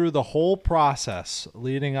go through the whole process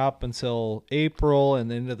leading up until April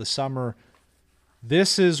and into the summer,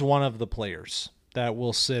 this is one of the players that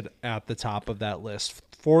will sit at the top of that list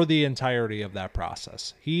for the entirety of that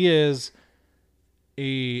process. He is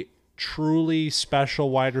a truly special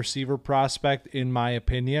wide receiver prospect, in my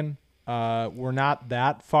opinion. We're not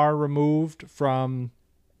that far removed from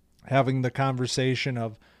having the conversation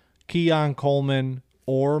of Keon Coleman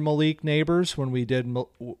or Malik Neighbors when we did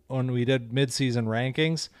midseason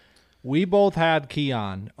rankings. We both had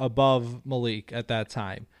Keon above Malik at that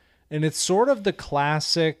time. And it's sort of the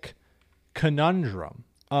classic conundrum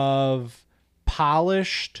of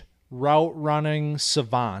polished route running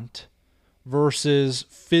savant versus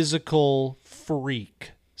physical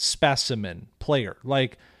freak specimen player.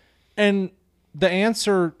 And the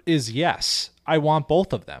answer is yes. I want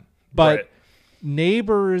both of them. But right.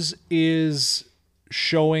 Neighbors is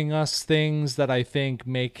showing us things that I think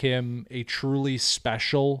make him a truly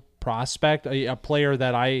special prospect, a player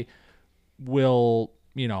that I will,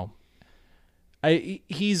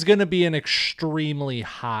 he's going to be an extremely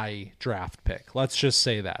high draft pick. Let's just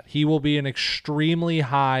say that. He will be an extremely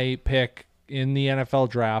high pick in the NFL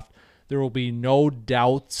draft. There will be no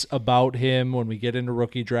doubts about him when we get into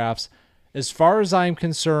rookie drafts. As far as I'm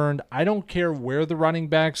concerned, I don't care where the running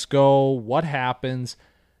backs go, what happens.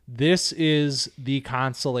 This is the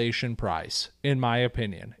consolation prize, in my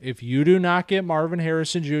opinion. If you do not get Marvin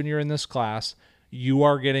Harrison Jr. in this class, you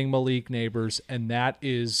are getting Malik Neighbors, and that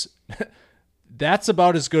is... that's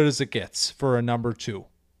about as good as it gets for a number 2.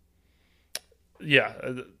 Yeah.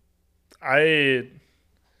 I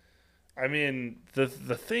mean, the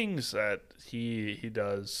things that he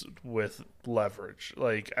does with leverage,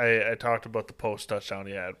 like I talked about the post touchdown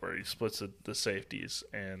he had where he splits the safeties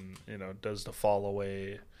and, does the fall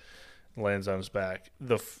away, lands on his back.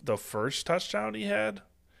 The first touchdown he had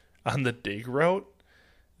on the dig route,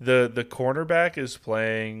 the cornerback is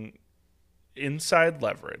playing inside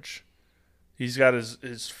leverage. He's got his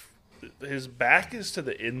back is to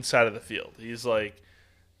the inside of the field. He's like,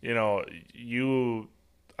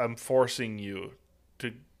 I'm forcing you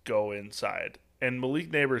to go inside. And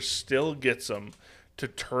Malik Neighbors still gets him to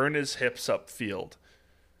turn his hips upfield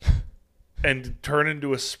and turn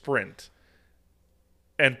into a sprint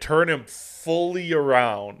and turn him fully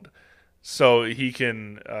around so he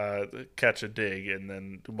can catch a dig and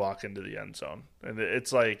then walk into the end zone. And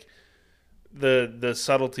it's like the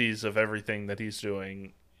subtleties of everything that he's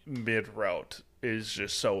doing mid-route is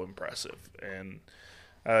just so impressive. And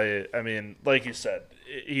I mean, like you said,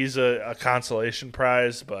 he's a consolation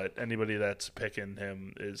prize, but anybody that's picking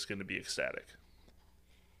him is going to be ecstatic.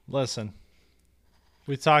 Listen,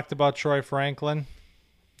 we talked about Troy Franklin,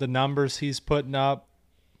 the numbers he's putting up.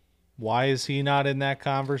 Why is he not in that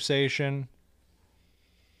conversation?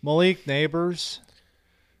 Malik Neighbors,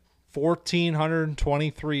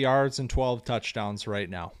 1,423 yards and 12 touchdowns right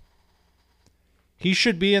now. He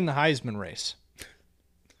should be in the Heisman race.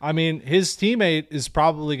 I mean, his teammate is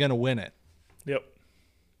probably going to win it. Yep.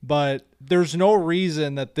 But there's no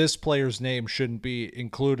reason that this player's name shouldn't be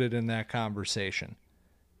included in that conversation.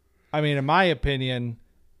 I mean, in my opinion,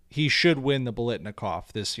 he should win the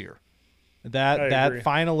Biletnikoff this year. That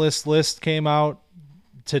finalist list came out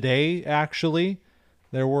today, actually.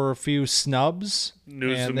 There were a few snubs.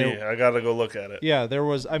 News to me. I got to go look at it. Yeah, there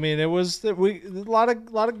was. I mean, it was a lot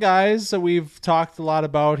of guys that we've talked a lot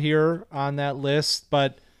about here on that list,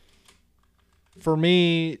 but for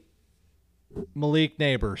me, Malik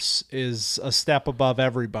Neighbors is a step above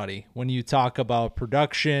everybody when you talk about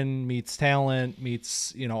production meets talent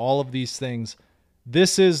meets, all of these things.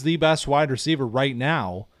 This is the best wide receiver right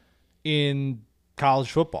now in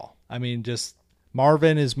college football. I mean, just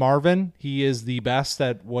Marvin is Marvin. He is the best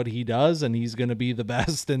at what he does, and he's going to be the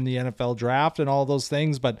best in the NFL draft and all those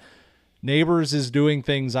things. But Neighbors is doing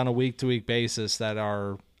things on a week-to-week basis that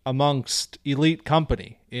are amongst elite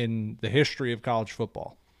company in the history of college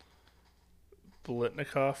football.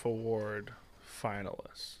 Blitnikoff Award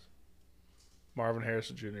finalists: Marvin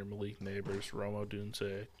Harrison Jr., Malik Neighbors, Romo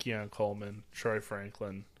Dunze, Keon Coleman, Troy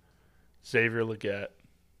Franklin, Xavier Legette.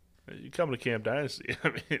 You come to Camp Dynasty, I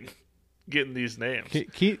mean, getting these names.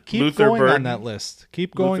 Keep going Burden, on that list.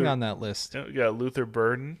 Keep going on that list. You got Luther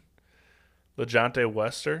Burden, LeJontay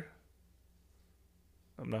Wester.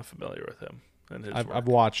 I'm not familiar with him. And I've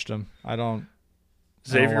watched him.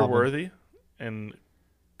 Xavier Worthy and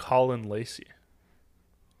Colin Lacey.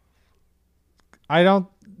 I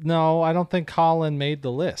don't think Colin made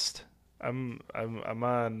the list. I'm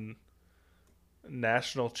on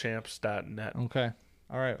nationalchamps.net. Okay.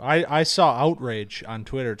 All right. I saw outrage on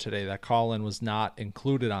Twitter today that Colin was not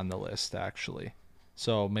included on the list, actually.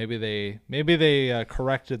 So maybe they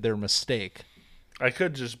corrected their mistake. I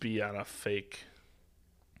could just be on a fake.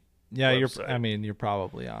 Yeah, website. you're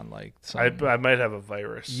probably on like I might have a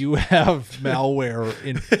virus. You have malware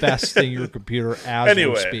infesting your computer as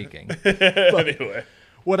we're speaking. Anyway,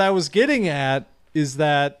 what I was getting at is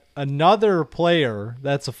that another player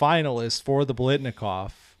that's a finalist for the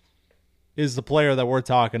Blitnikoff is the player that we're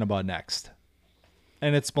talking about next.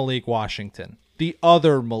 And it's Malik Washington, the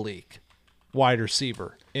other Malik, wide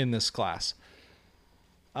receiver in this class.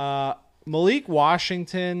 Malik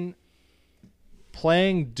Washington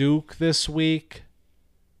playing Duke this week,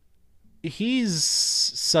 he's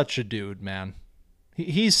such a dude, man.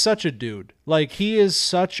 He's such a dude. Like, he is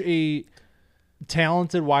such a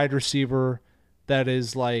talented wide receiver that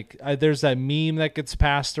is like, there's that meme that gets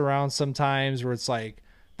passed around sometimes where it's like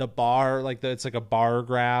the bar, it's like a bar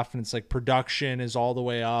graph, and it's like production is all the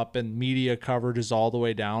way up and media coverage is all the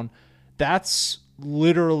way down. That's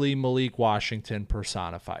literally Malik Washington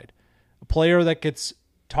personified. A player that gets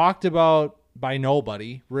talked about by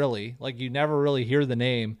nobody, really. Like, you never really hear the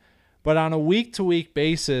name. But on a week-to-week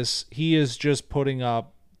basis, he is just putting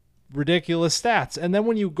up ridiculous stats. And then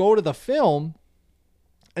when you go to the film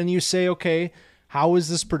and you say, okay, how is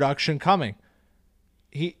this production coming?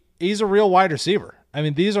 He's a real wide receiver. I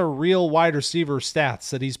mean, these are real wide receiver stats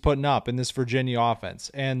that he's putting up in this Virginia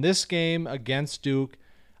offense. And this game against Duke,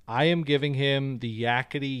 I am giving him the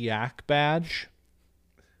Yakety Yak badge.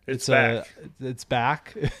 It's back. It's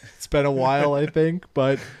back. It's been a while, I think,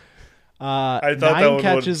 but I thought 9 that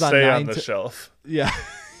catches would stay on the shelf. Yeah,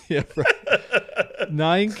 yeah. Right.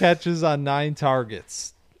 9 catches on 9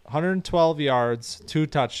 targets, 112 yards, 2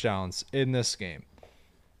 touchdowns in this game.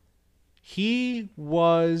 He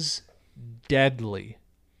was deadly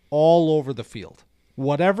all over the field.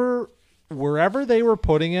 Wherever they were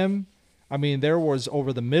putting him, I mean, there was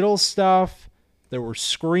over the middle stuff. There were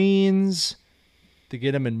screens to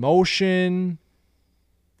get him in motion.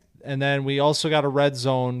 And then we also got a red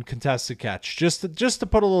zone contested catch just to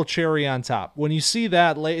put a little cherry on top. When you see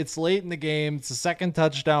that, it's late in the game. It's the second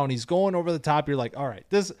touchdown. He's going over the top. You're like, all right,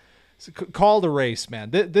 this call the race,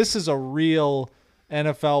 man. This is a real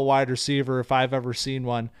NFL wide receiver if I've ever seen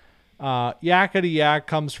one. Yakety Yak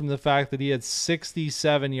comes from the fact that he had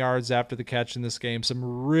 67 yards after the catch in this game.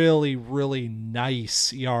 Some really, really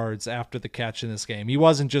nice yards after the catch in this game. He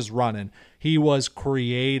wasn't just running. He was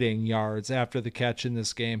creating yards after the catch in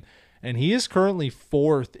this game. And he is currently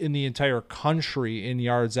 4th in the entire country in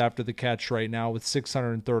yards after the catch right now with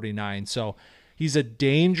 639. So he's a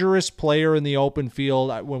dangerous player in the open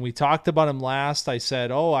field. When we talked about him last, I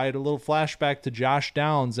said, I had a little flashback to Josh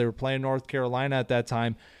Downs. They were playing North Carolina at that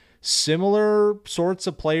time. Similar sorts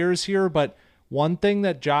of players here, but one thing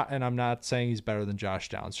that and I'm not saying he's better than Josh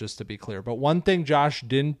Downs, just to be clear, but one thing Josh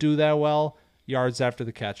didn't do that well, yards after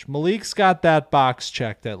the catch. Malik's got that box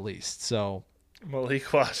checked at least, so.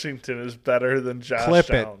 Malik Washington is better than Josh Clip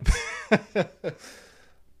Downs. It.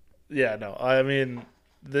 Yeah, no, I mean,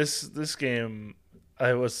 this game,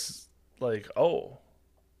 I was like, oh,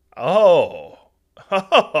 all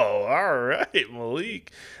right,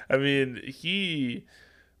 Malik. I mean, he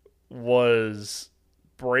was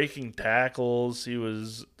breaking tackles. He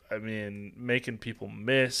was, making people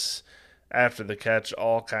miss after the catch,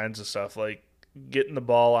 all kinds of stuff, like getting the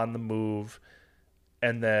ball on the move,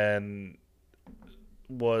 and then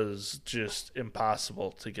was just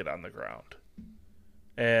impossible to get on the ground.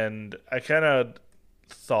 And I kind of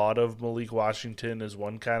thought of Malik Washington as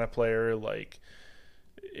one kind of player. Like,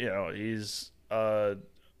 he's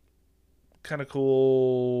kind of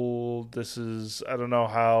cool. I don't know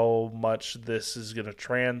how much this is going to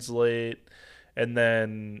translate. And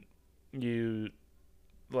then you,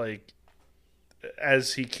 like,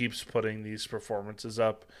 as he keeps putting these performances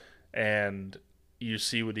up and you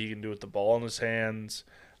see what he can do with the ball in his hands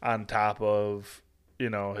on top of,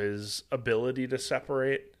 his ability to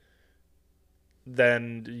separate,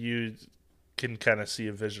 then you can kind of see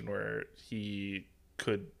a vision where he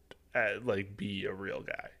could be a real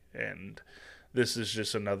guy. And this is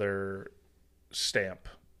just another stamp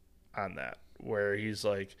on that, where he's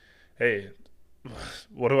like, hey,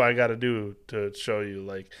 what do I got to do to show you?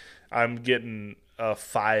 Like, I'm getting a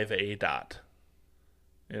 5 dot.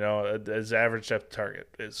 His average depth target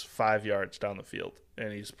is 5 yards down the field,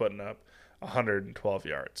 and he's putting up 112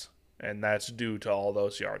 yards. And that's due to all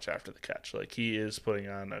those yards after the catch. Like, he is putting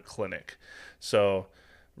on a clinic. So,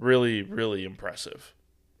 really, really impressive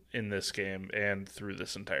in this game and through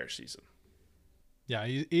this entire season. Yeah,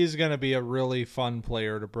 he's going to be a really fun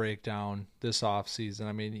player to break down this offseason.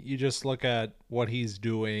 I mean, you just look at what he's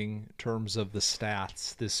doing in terms of the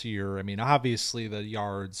stats this year. I mean, obviously the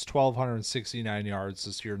yards, 1,269 yards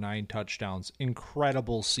this year, 9 touchdowns,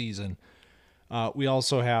 incredible season. We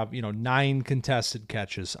also have, 9 contested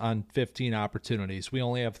catches on 15 opportunities. We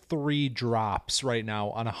only have 3 drops right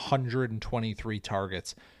now on 123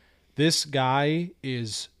 targets. This guy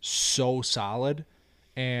is so solid,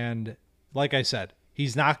 and like I said,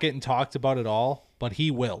 he's not getting talked about at all, but he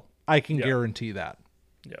will. I can guarantee that.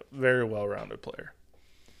 Yeah, very well-rounded player.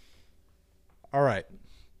 All right.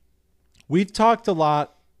 We've talked a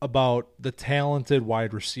lot about the talented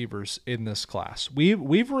wide receivers in this class.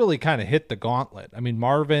 We've really kind of hit the gauntlet. I mean,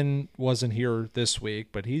 Marvin wasn't here this week,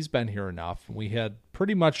 but he's been here enough. We had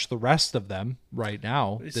pretty much the rest of them right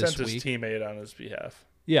now He this sent week. his teammate on his behalf.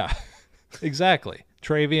 Yeah, exactly.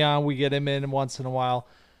 Travion, we get him in once in a while.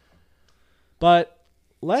 But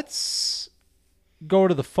let's go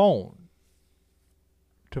to the phone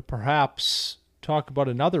to perhaps talk about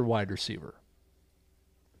another wide receiver.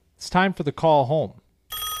 It's time for the call home.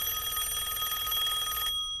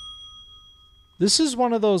 This is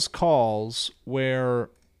one of those calls where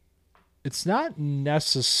it's not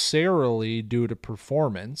necessarily due to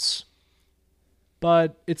performance,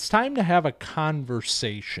 but it's time to have a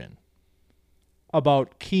conversation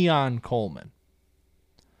about Keon Coleman.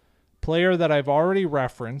 Player that I've already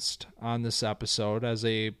referenced on this episode as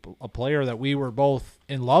a player that we were both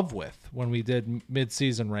in love with when we did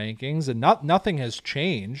midseason rankings, and nothing has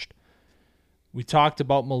changed. We talked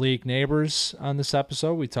about Malik Neighbors on this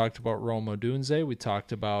episode. We talked about Rome Odunze. We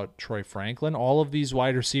talked about Troy Franklin. All of these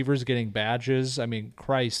wide receivers getting badges. I mean,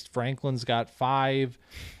 Christ, Franklin's got 5.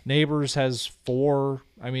 Neighbors has 4.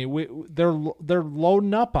 I mean, they're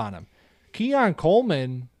loading up on him. Keon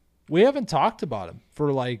Coleman, we haven't talked about him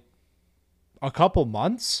for like a couple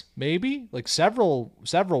months, maybe like several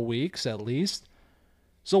weeks at least.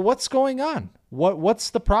 So what's going on? What's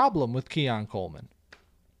the problem with Keon Coleman?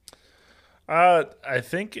 I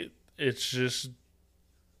think it's just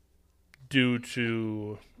due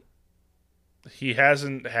to he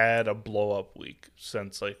hasn't had a blow up week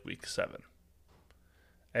since like week 7.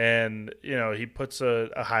 And, he puts a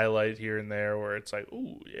highlight here and there where it's like,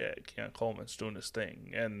 ooh, yeah, Keon Coleman's doing his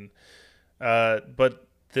thing. And but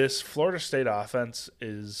this Florida State offense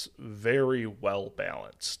is very well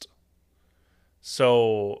balanced.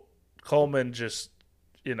 So Coleman just,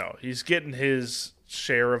 he's getting his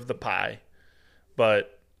share of the pie.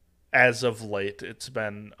 But as of late, it's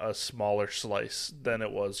been a smaller slice than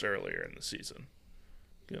it was earlier in the season.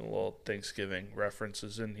 Getting a little Thanksgiving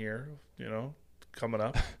references in here, coming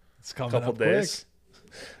up. It's coming couple up days.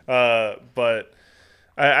 But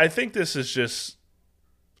I think this is just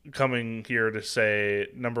coming here to say,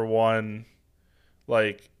 number one,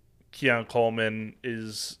 like, Keon Coleman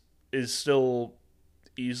is still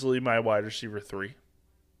easily my wide receiver 3.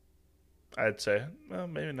 I'd say. Well,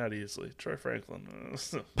 maybe not easily. Troy Franklin.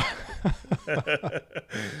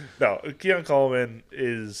 No, Keon Coleman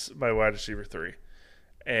is my wide receiver 3.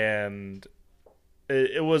 And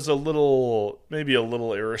it was maybe a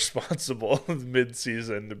little irresponsible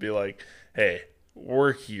mid-season to be like, hey,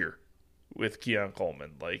 we're here with Keon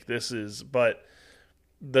Coleman. Like, this is, but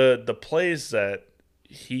the plays that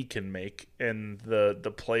he can make and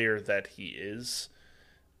the player that he is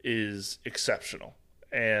exceptional.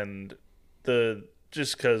 And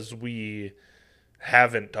just because we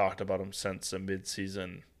haven't talked about him since the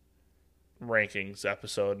midseason rankings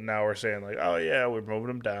episode. And now we're saying like, oh yeah, we're moving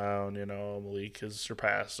him down. Malik has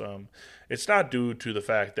surpassed him. It's not due to the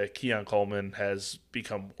fact that Keon Coleman has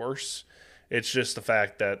become worse. It's just the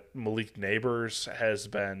fact that Malik Neighbors has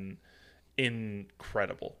been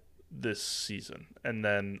incredible this season. And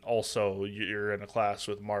then also you're in a class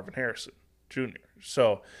with Marvin Harrison Jr.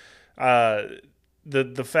 So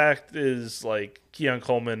the fact is, like, Keon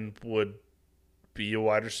Coleman would be a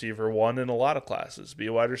wide receiver 1 in a lot of classes, be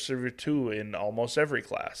a wide receiver 2 in almost every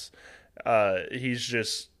class. He's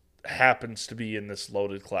just happens to be in this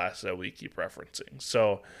loaded class that we keep referencing.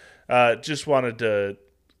 So just wanted to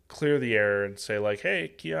clear the air and say, like,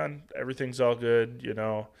 hey, Keon, everything's all good,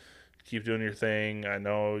 keep doing your thing. I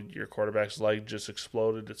know your quarterback's leg just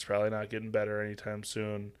exploded. It's probably not getting better anytime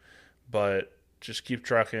soon, but just keep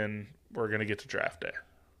trucking. We're going to get to draft day.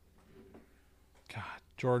 God,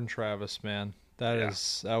 Jordan Travis, man. That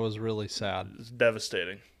was really sad. It's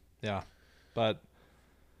devastating. Yeah. But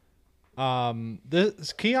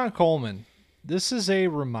this Keon Coleman, this is a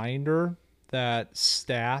reminder that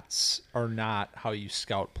stats are not how you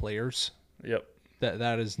scout players. Yep.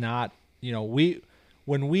 That is not,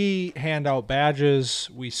 when we hand out badges,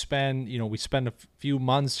 we spend a few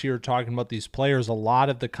months here talking about these players. A lot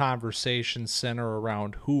of the conversations center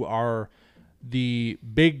around who are the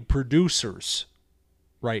big producers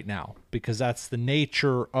right now, because that's the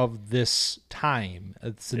nature of this time.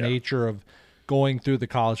 It's the nature of going through the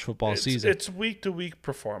college football season. It's week-to-week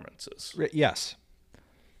performances. Yes.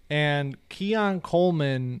 And Keon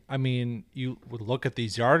Coleman, I mean, you would look at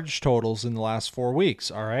these yardage totals in the last 4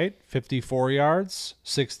 weeks, all right? 54 yards,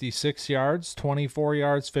 66 yards, 24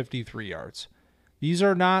 yards, 53 yards. These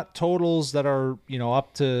are not totals that are,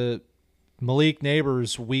 up to Malik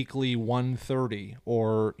Neighbors' weekly 130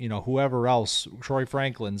 or, whoever else, Troy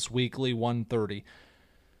Franklin's weekly 130.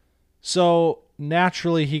 So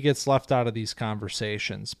naturally he gets left out of these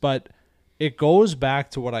conversations. But it goes back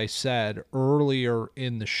to what I said earlier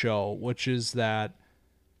in the show, which is that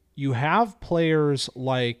you have players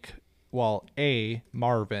like,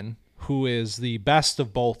 Marvin, who is the best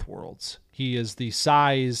of both worlds. He is the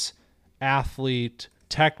size, athlete,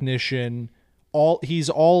 technician, he's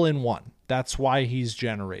all in one. That's why he's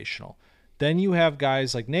generational. Then you have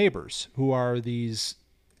guys like Neighbors, who are these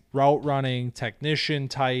route running technician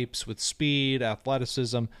types with speed,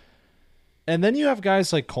 athleticism. And then you have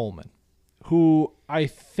guys like Coleman, who I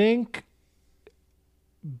think,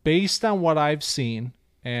 based on what I've seen,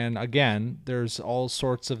 and again, there's all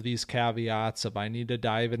sorts of these caveats of I need to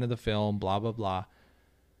dive into the film, blah, blah, blah.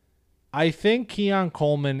 I think Keon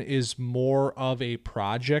Coleman is more of a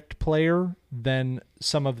project player than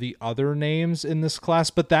some of the other names in this class,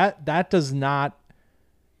 but that does not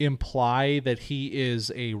imply that he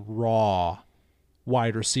is a raw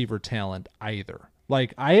wide receiver talent either.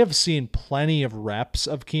 Like, I have seen plenty of reps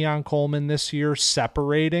of Keon Coleman this year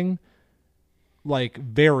separating, like,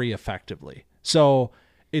 very effectively. So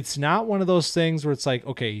it's not one of those things where it's like,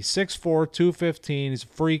 okay, he's 6'4", 215, he's a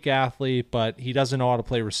freak athlete, but he doesn't know how to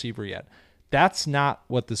play receiver yet. That's not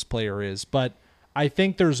what this player is. But I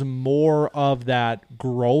think there's more of that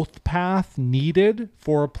growth path needed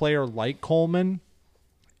for a player like Coleman,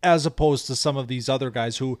 as opposed to some of these other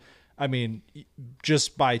guys who, I mean,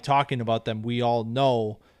 just by talking about them, we all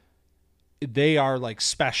know they are like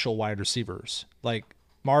special wide receivers. Like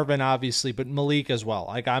Marvin, obviously, but Malik as well.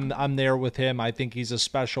 Like I'm there with him. I think he's a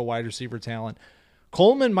special wide receiver talent.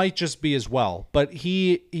 Coleman might just be as well, but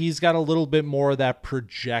he's got a little bit more of that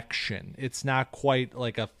projection. It's not quite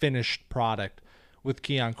like a finished product with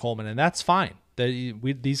Keon Coleman, and that's fine.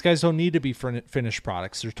 These guys don't need to be finished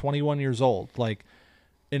products. They're 21 years old. Like,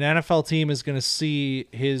 an NFL team is going to see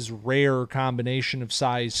his rare combination of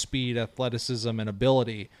size, speed, athleticism, and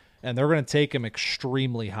ability, and they're going to take him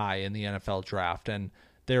extremely high in the NFL draft. And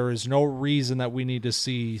there is no reason that we need to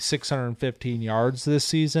see 615 yards this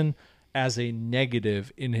season as a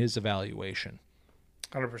negative in his evaluation.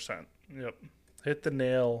 100%. Yep. Hit the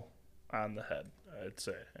nail on the head, I'd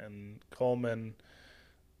say. And Coleman,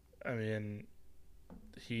 I mean,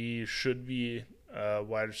 he should be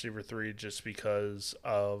wide receiver 3 just because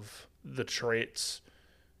of the traits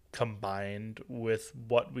combined with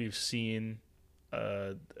what we've seen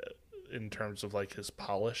in terms of like his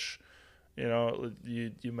polish.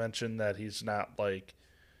 You mentioned that he's not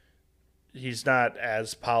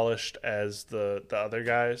as polished as the other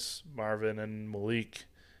guys, Marvin and Malik,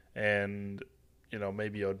 and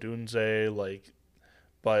maybe Odunze,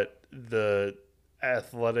 but the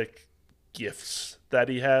athletic gifts that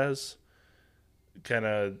he has kind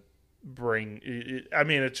of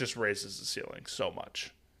it just raises the ceiling so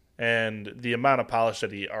much. And the amount of polish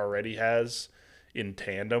that he already has in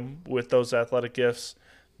tandem with those athletic gifts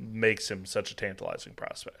makes him such a tantalizing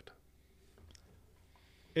prospect.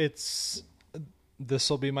 This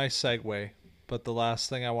will be my segue, but the last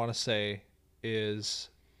thing I want to say is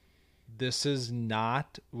this is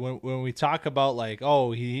not when we talk about like,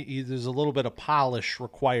 oh, he there's a little bit of polish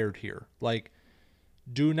required here. Like,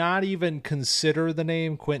 do not even consider the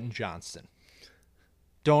name Quentin Johnston.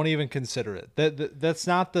 Don't even consider it. That's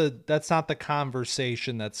not the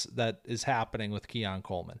conversation that is happening with Keon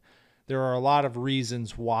Coleman. There are a lot of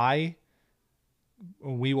reasons why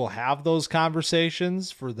we will have those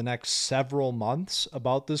conversations for the next several months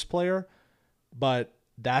about this player, but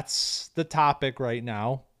that's the topic right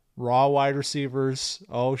now. Raw wide receivers.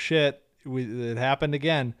 Oh shit, it happened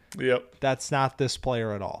again. Yep. That's not this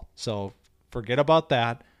player at all. So forget about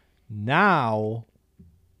that. Now,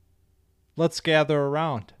 let's gather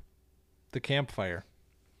around the campfire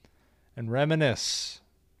and reminisce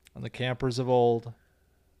on the campers of old.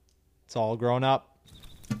 It's all grown up.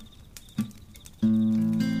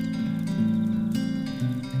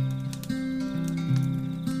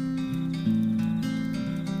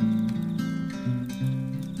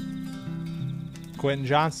 Quentin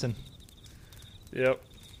Johnston. Yep.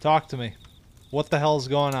 Talk to me. What the hell's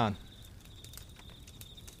going on?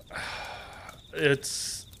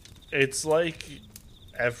 It's like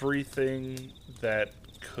everything that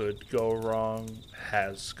could go wrong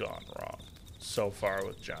has gone wrong so far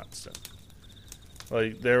with Johnston.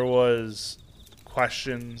 Like, there was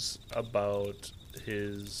questions about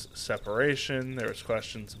his separation, there was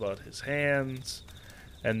questions about his hands,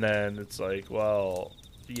 and then it's like, well,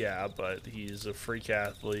 yeah, but he's a freak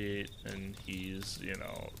athlete and he's,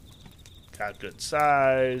 got good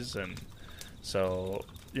size, and so,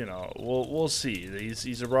 we'll see.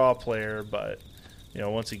 He's a raw player, but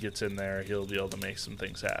once he gets in there, he'll be able to make some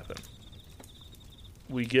things happen.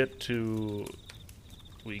 We get to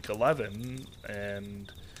week 11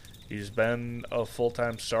 and he's been a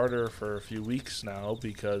full-time starter for a few weeks now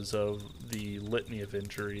because of the litany of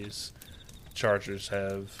injuries Chargers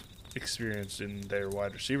have experienced in their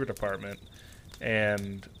wide receiver department,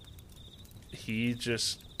 and he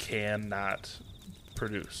just cannot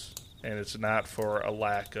produce. And it's not for a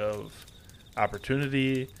lack of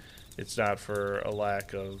opportunity, it's not for a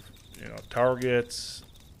lack of targets.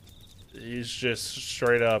 He's just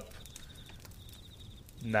straight up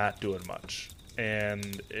not doing much,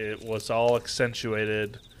 and it was all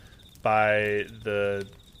accentuated by the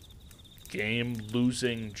game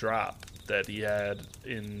losing drop that he had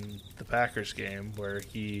in the Packers game, where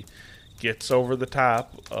he gets over the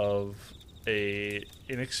top of a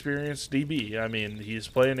inexperienced DB. I mean, he's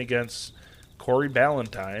playing against Corey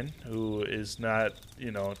Ballantyne, who is not,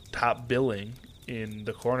 top billing in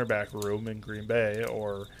the cornerback room in Green Bay,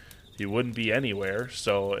 or he wouldn't be anywhere.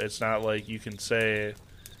 So it's not like you can say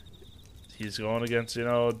he's going against,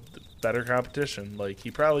 better competition. Like, he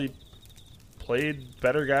probably played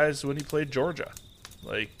better guys when he played Georgia,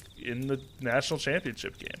 like in the national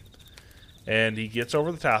championship game. And he gets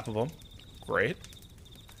over the top of them. Great.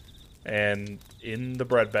 And in the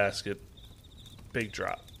breadbasket, big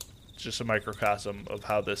drop. It's just a microcosm of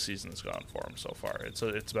how this season has gone for him so far.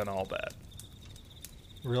 It's been all bad.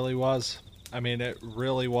 Really was. I mean, it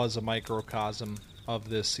really was a microcosm of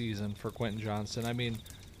this season for Quentin Johnston. I mean,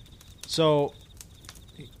 so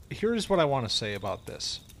here's what I want to say about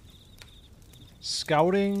this.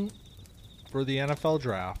 Scouting for the NFL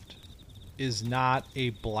draft is not a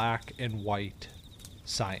black and white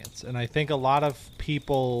science. And I think a lot of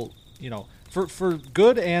people, for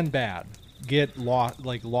good and bad, get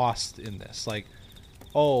lost in this. Like,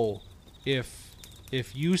 oh, if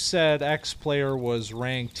you said X player was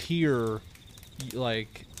ranked here,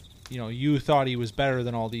 like, you thought he was better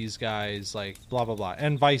than all these guys, like blah blah blah,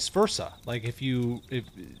 and vice versa. Like, if you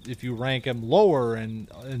rank him lower and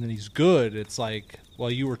then he's good, it's like, well,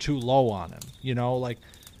 you were too low on him. Like,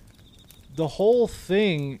 the whole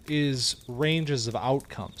thing is ranges of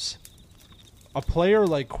outcomes. A player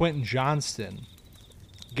like Quentin Johnston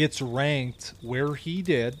gets ranked where he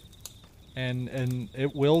did, and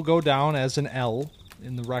it will go down as an L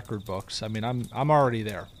in the record books. I mean, I'm already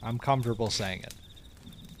there. I'm comfortable saying it.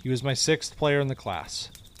 He was my 6th player in the class.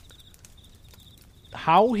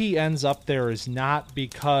 How he ends up there is not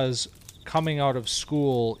because coming out of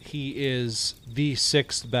school he is the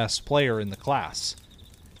 6th best player in the class.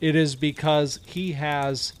 It is because he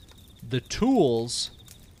has the tools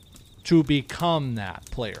to become that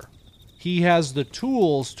player. He has the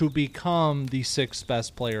tools to become the 6th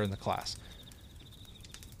best player in the class.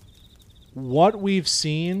 What we've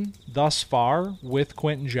seen thus far with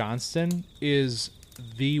Quentin Johnston is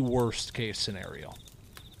the worst case scenario.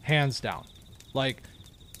 Hands down. Like,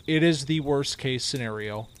 it is the worst case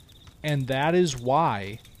scenario. And that is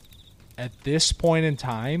why, at this point in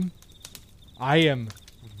time, I am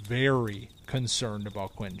very concerned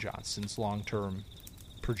about Quentin Johnston's long-term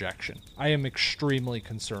projection. I am extremely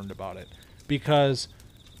concerned about it because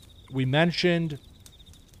we mentioned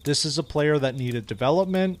this is a player that needed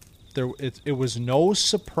development. It was no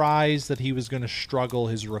surprise that he was going to struggle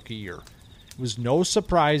his rookie year. It was no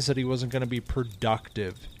surprise that he wasn't going to be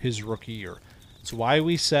productive his rookie year. It's why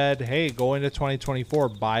we said, hey, go into 2024,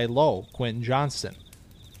 buy low, Quentin Johnston.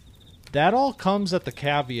 That all comes at the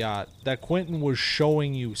caveat that Quentin was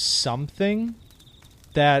showing you something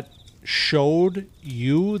that showed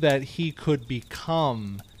you that he could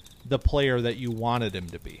become the player that you wanted him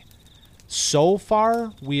to be. So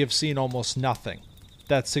far, we have seen almost nothing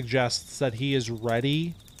that suggests that he is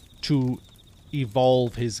ready to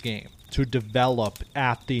evolve his game, to develop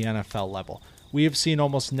at the NFL level. We have seen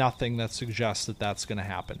almost nothing that suggests that that's going to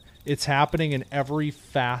happen. It's happening in every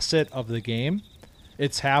facet of the game.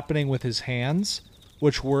 It's happening with his hands,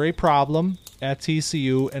 which were a problem at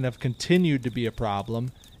TCU and have continued to be a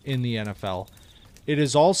problem in the NFL. It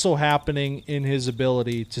is also happening in his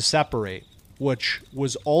ability to separate, which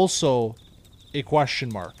was also a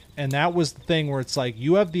question mark. And that was the thing where it's like,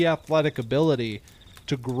 you have the athletic ability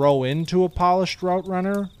to grow into a polished route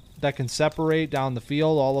runner that can separate down the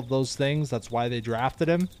field, all of those things. That's why they drafted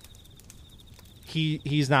him.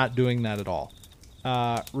 He's not doing that at all.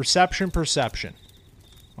 Reception perception.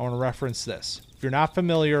 I want to reference this. If you're not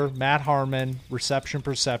familiar, Matt Harmon, reception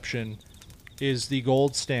perception is the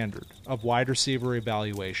gold standard of wide receiver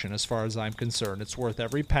evaluation as far as I'm concerned. It's worth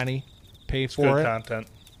every penny. Pay for it. Content.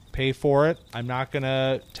 Pay for it. I'm not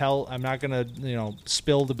gonna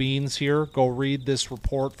spill the beans here. Go read this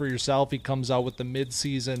report for yourself. He comes out with the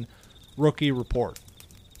mid-season rookie report.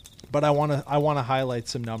 But I want to highlight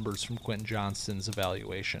some numbers from Quentin Johnston's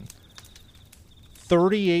evaluation.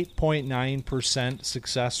 38.9%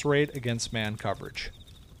 success rate against man coverage.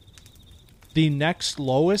 The next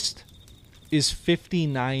lowest is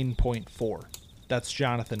 59.4. That's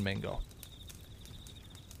Jonathan Mingo.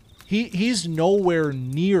 He's nowhere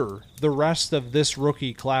near the rest of this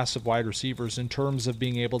rookie class of wide receivers in terms of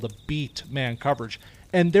being able to beat man coverage.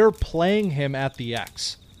 And they're playing him at the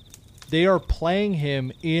X. They are playing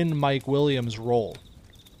him in Mike Williams' role.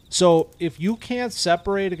 So if you can't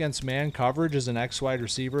separate against man coverage as an X wide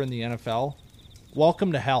receiver in the NFL,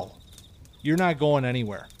 welcome to hell. You're not going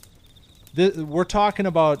anywhere. We're talking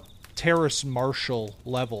about Terrace Marshall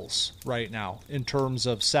levels right now in terms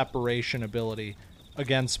of separation ability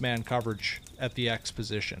against man coverage at the X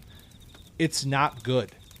position. It's not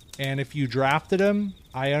good. And if you drafted him,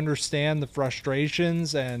 I understand the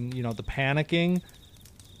frustrations and, the panicking.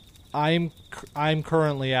 I'm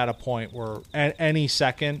currently at a point where at any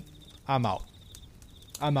second, I'm out.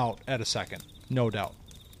 I'm out at a second, no doubt.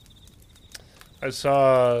 I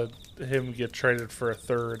saw him get traded for a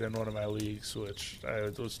third in one of my leagues, which I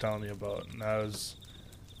was telling you about, and I was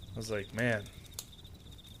like, man,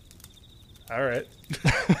 all right.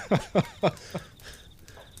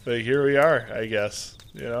 But here we are, I guess.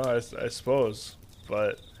 I suppose.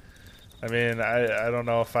 But I mean, I don't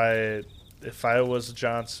know if I was a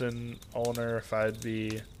Johnson owner, if I'd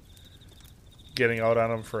be getting out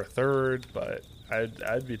on him for a third, but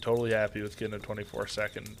I'd be totally happy with getting a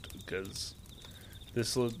 24-second because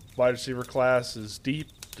this wide receiver class is deep.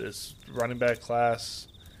 This running back class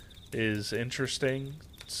is interesting.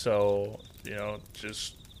 So,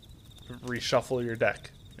 just reshuffle your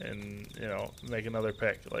deck and, make another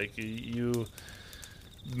pick. Like, you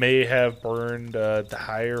may have burned the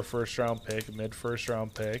higher first-round pick,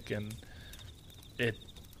 mid-first-round pick, and it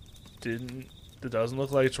doesn't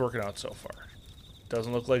look like it's working out so far.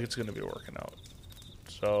 Doesn't look like it's going to be working out.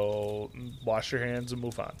 So wash your hands and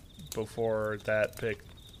move on before that pick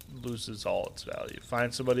loses all its value.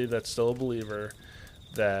 Find somebody that's still a believer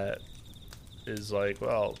that is like,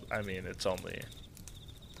 well, I mean, it's only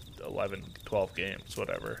 11, 12 games,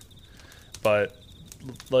 whatever. But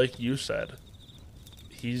like you said,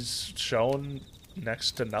 he's shown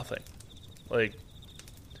next to nothing. Like,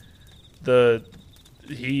 could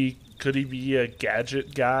he be a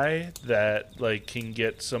gadget guy that like can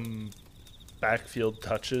get some backfield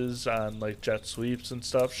touches on like jet sweeps and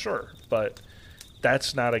stuff? Sure, but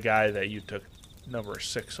that's not a guy that you took number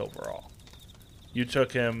 6 overall. You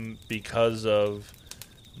took him because of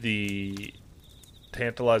the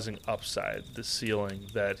tantalizing upside, the ceiling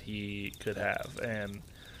that he could have, and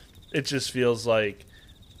it just feels like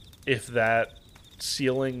if that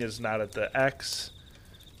ceiling is not at the X,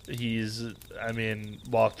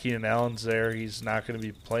 while Keenan Allen's there, he's not going to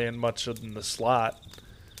be playing much in the slot.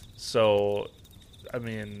 So I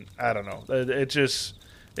mean, I don't know.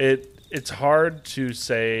 It's hard to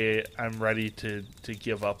say I'm ready to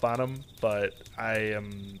give up on him, but I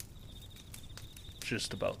am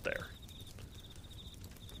just about there.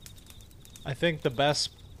 I think the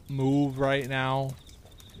best move right now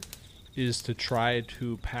is to try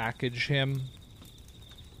to package him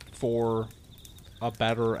for a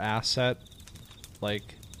better asset.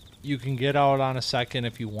 Like, you can get out on a second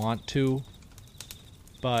if you want to,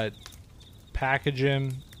 but package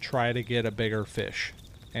him, try to get a bigger fish,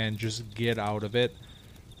 and just get out of it.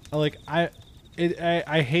 Like, I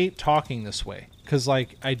hate talking this way, because,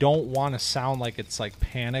 like, I don't want to sound like it's, like,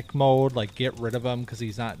 panic mode, like, get rid of him because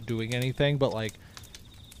he's not doing anything, but,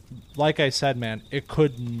 like I said, man, it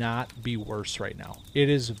could not be worse right now. It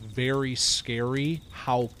is very scary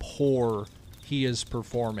how poor he is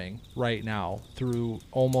performing right now through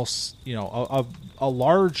almost, a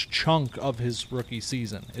large chunk of his rookie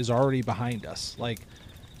season is already behind us. Like,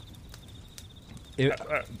 here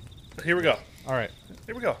we go. All right.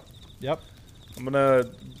 Here we go. Yep. I'm going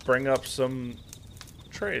to bring up some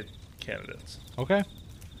trade candidates. Okay.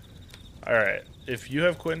 All right. If you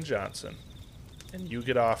have Quentin Johnson and you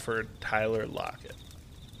get offered Tyler Lockett.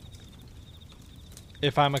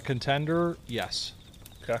 If I'm a contender, yes.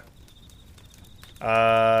 Okay.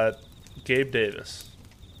 Gabe Davis.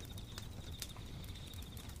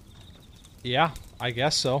 Yeah, I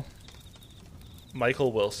guess so.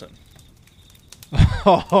 Michael Wilson.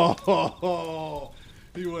 Oh,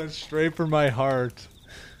 he went straight for my heart.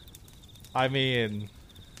 I mean,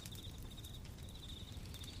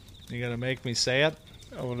 you gonna make me say it?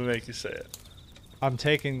 I'm going to make you say it. I'm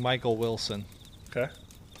taking Michael Wilson. Okay.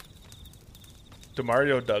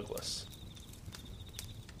 Demario Douglas.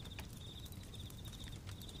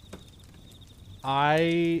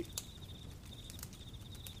 I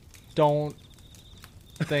don't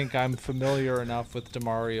think I'm familiar enough with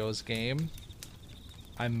DeMario's game.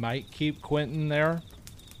 I might keep Quentin there,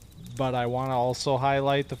 but I want to also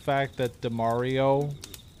highlight the fact that DeMario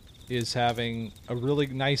is having a really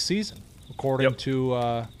nice season, according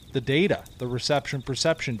to the data, the reception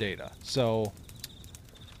perception data. So,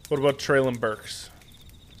 What about Traylon Burks?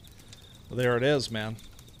 well, there it is, man.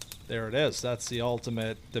 There it is. That's the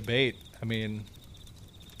ultimate debate. I mean,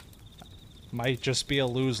 might just be a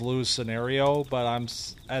lose-lose scenario, but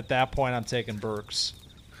at that point I'm taking Burks.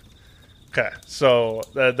 Okay, so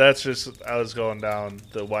that's just, I was going down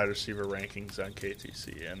the wide receiver rankings on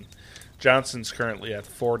KTC, and Johnson's currently at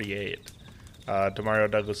 48. Demario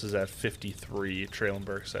Douglas is at 53. Traylon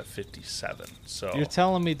Burks at 57. So You're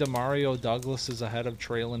telling me Demario Douglas is ahead of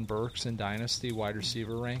Traylon Burks in Dynasty wide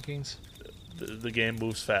receiver rankings? the game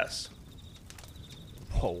moves fast.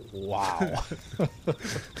 Oh, wow.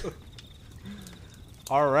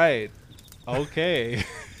 All right. Okay.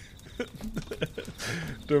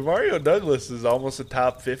 Demario Douglas is almost a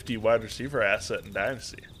top 50 wide receiver asset in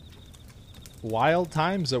Dynasty. Wild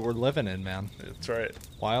times that we're living in, man. That's right.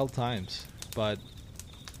 Wild times. But,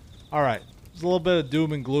 all right. There's a little bit of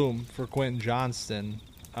doom and gloom for Quentin Johnston.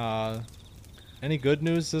 Any good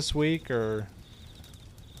news this week, or?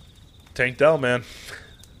 Tank Dell, man.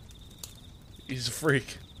 He's a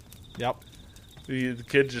freak. Yep. The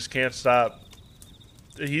kid just can't stop.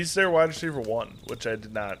 He's their wide receiver one, which I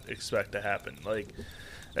did not expect to happen. Like,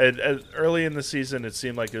 early in the season, it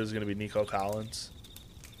seemed like it was going to be Nico Collins.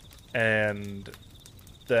 And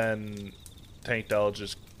then Tank Dell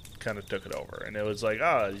just kind of took it over. And it was like,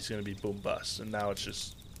 he's going to be boom bust. And now it's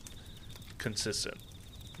just consistent.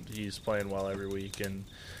 He's playing well every week. And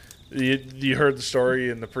you heard the story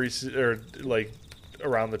in the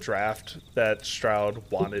around the draft that Stroud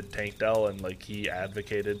wanted Tank Dell, and like he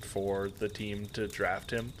advocated for the team to draft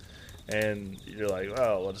him. And you're like,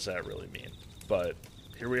 well, what does that really mean? But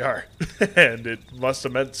here we are. And it must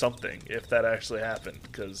have meant something if that actually happened,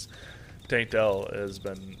 because Tank Dell has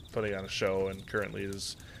been putting on a show and currently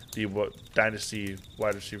is the Dynasty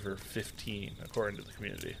wide receiver 15 according to the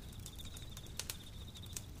community.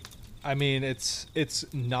 I mean, it's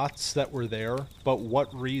nuts that we're there, but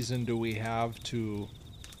what reason do we have to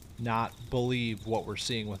not believe what we're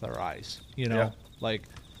seeing with our eyes? You know, Yeah. Like,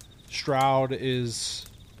 Stroud is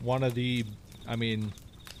one of the,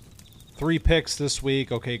 3 picks this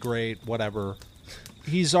week. Okay, great, whatever.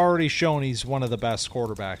 He's already shown he's one of the best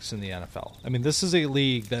quarterbacks in the NFL. I mean, this is a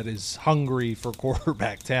league that is hungry for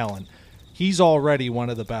quarterback talent. He's already one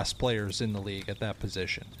of the best players in the league at that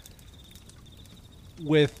position.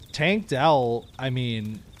 With Tank Dell,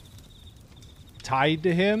 tied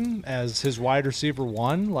to him as his wide receiver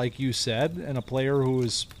one, like you said, and a player who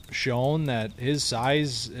has shown that his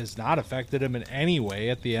size has not affected him in any way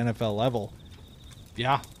at the NFL level.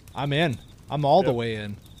 Yeah, I'm in. I'm all the way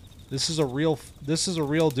in. This is a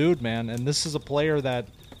real dude, man, and this is a player that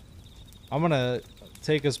I'm gonna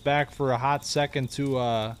take us back for a hot second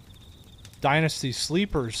to Dynasty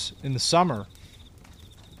sleepers in the summer.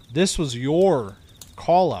 This was your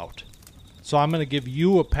call out, so I'm gonna give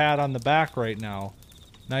you a pat on the back right now.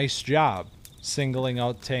 Nice job singling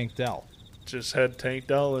out Tank Dell. Just had Tank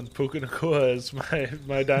Dell and Puka Nacua as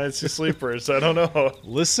my Dynasty sleepers. I don't know.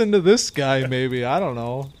 Listen to this guy, maybe. I don't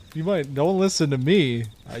know. You might. Don't listen to me.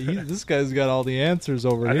 This guy's got all the answers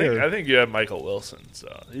over here. I think you have Michael Wilson,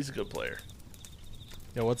 so he's a good player.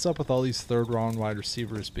 Yeah, what's up with all these third-round wide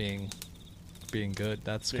receivers being good?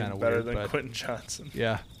 That's kind of weird. Better than Quentin Johnson.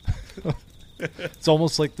 Yeah. It's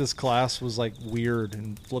almost like this class was like weird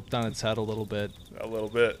and flipped on its head a little bit. A little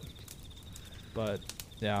bit. But,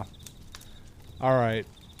 yeah. All right.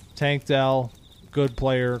 Tank Dell, good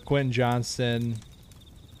player. Quentin Johnston,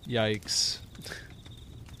 yikes.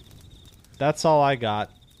 That's all I got.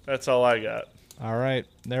 That's all I got. All right.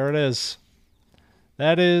 There it is.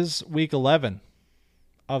 That is week 11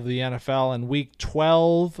 of the NFL and week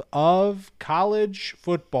 12 of college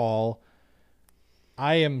football.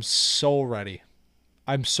 I am so ready.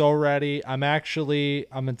 I'm so ready. I'm going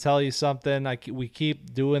to tell you something. We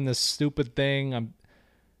keep doing this stupid thing.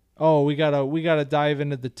 We gotta dive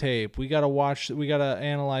into the tape. We gotta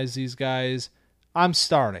analyze these guys. I'm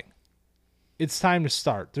starting. It's time to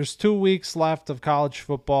start. There's 2 weeks left of college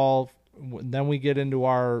football. Then we get into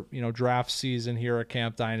our draft season here at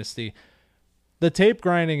Camp Dynasty. The tape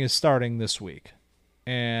grinding is starting this week,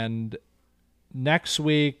 and next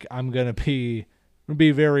week I'm gonna be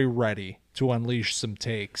very ready to unleash some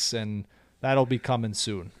takes, and that'll be coming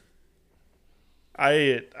soon.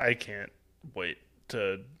 I can't wait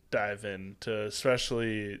to dive into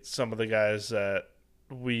especially some of the guys that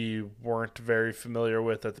we weren't very familiar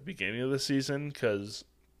with at the beginning of the season, because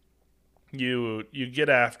you get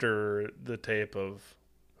after the tape of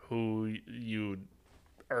who you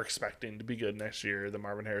are expecting to be good next year, the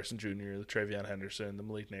Marvin Harrison Jr., the Travion Henderson, the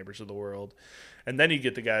Malik Neighbors of the world, and then you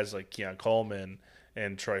get the guys like Keon Coleman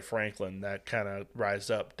and Troy Franklin that kind of rise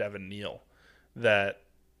up, Devin Neal, that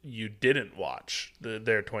you didn't watch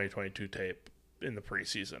their 2022 tape in the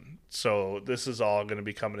preseason. So this is all going to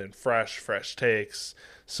be coming in fresh takes.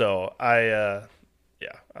 So I'm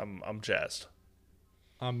jazzed.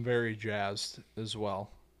 I'm very jazzed as well.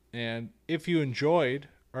 And if you enjoyed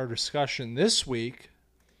our discussion this week,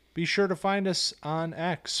 be sure to find us on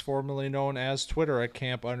X, formerly known as Twitter, at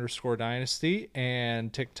camp_dynasty,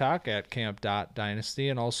 and TikTok at camp.dynasty.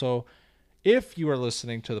 And also, if you are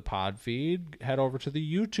listening to the pod feed, head over to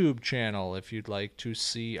the YouTube channel if you'd like to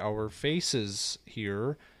see our faces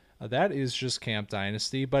here. That is just Camp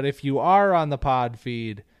Dynasty. But if you are on the pod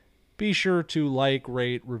feed, be sure to like,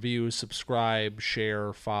 rate, review, subscribe,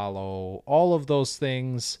 share, follow, all of those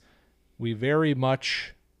things. We very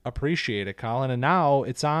much appreciate it, Colin. And now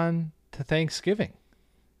it's on to Thanksgiving.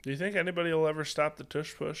 Do you think anybody will ever stop the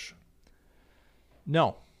tush push?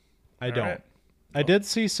 No, I don't. Right. I did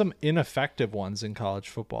see some ineffective ones in college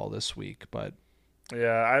football this week, but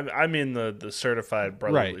yeah, I mean the certified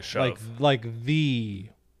brotherly right, shove, like the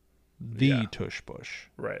tush push.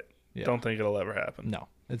 Right. Yeah. Don't think it'll ever happen. No,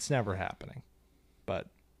 it's never happening. But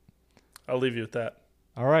I'll leave you with that.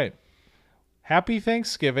 All right. Happy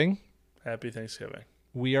Thanksgiving. Happy Thanksgiving.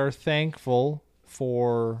 We are thankful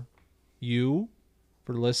for you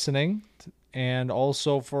for listening and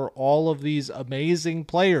also for all of these amazing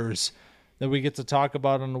players that we get to talk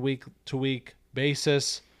about on a week-to-week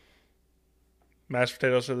basis. Mashed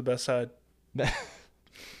potatoes are the best side.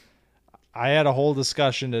 I had a whole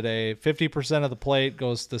discussion today. 50% of the plate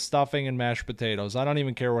goes to stuffing and mashed potatoes. I don't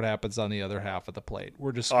even care what happens on the other half of the plate.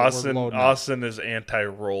 We're just Austin is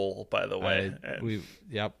anti-roll, by the way.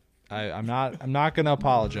 Yep. I'm not going to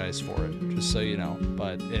apologize for it, just so you know,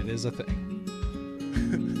 but it is a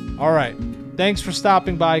thing. All right. Thanks for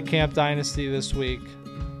stopping by Camp Dynasty this week.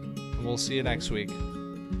 We'll see you next week.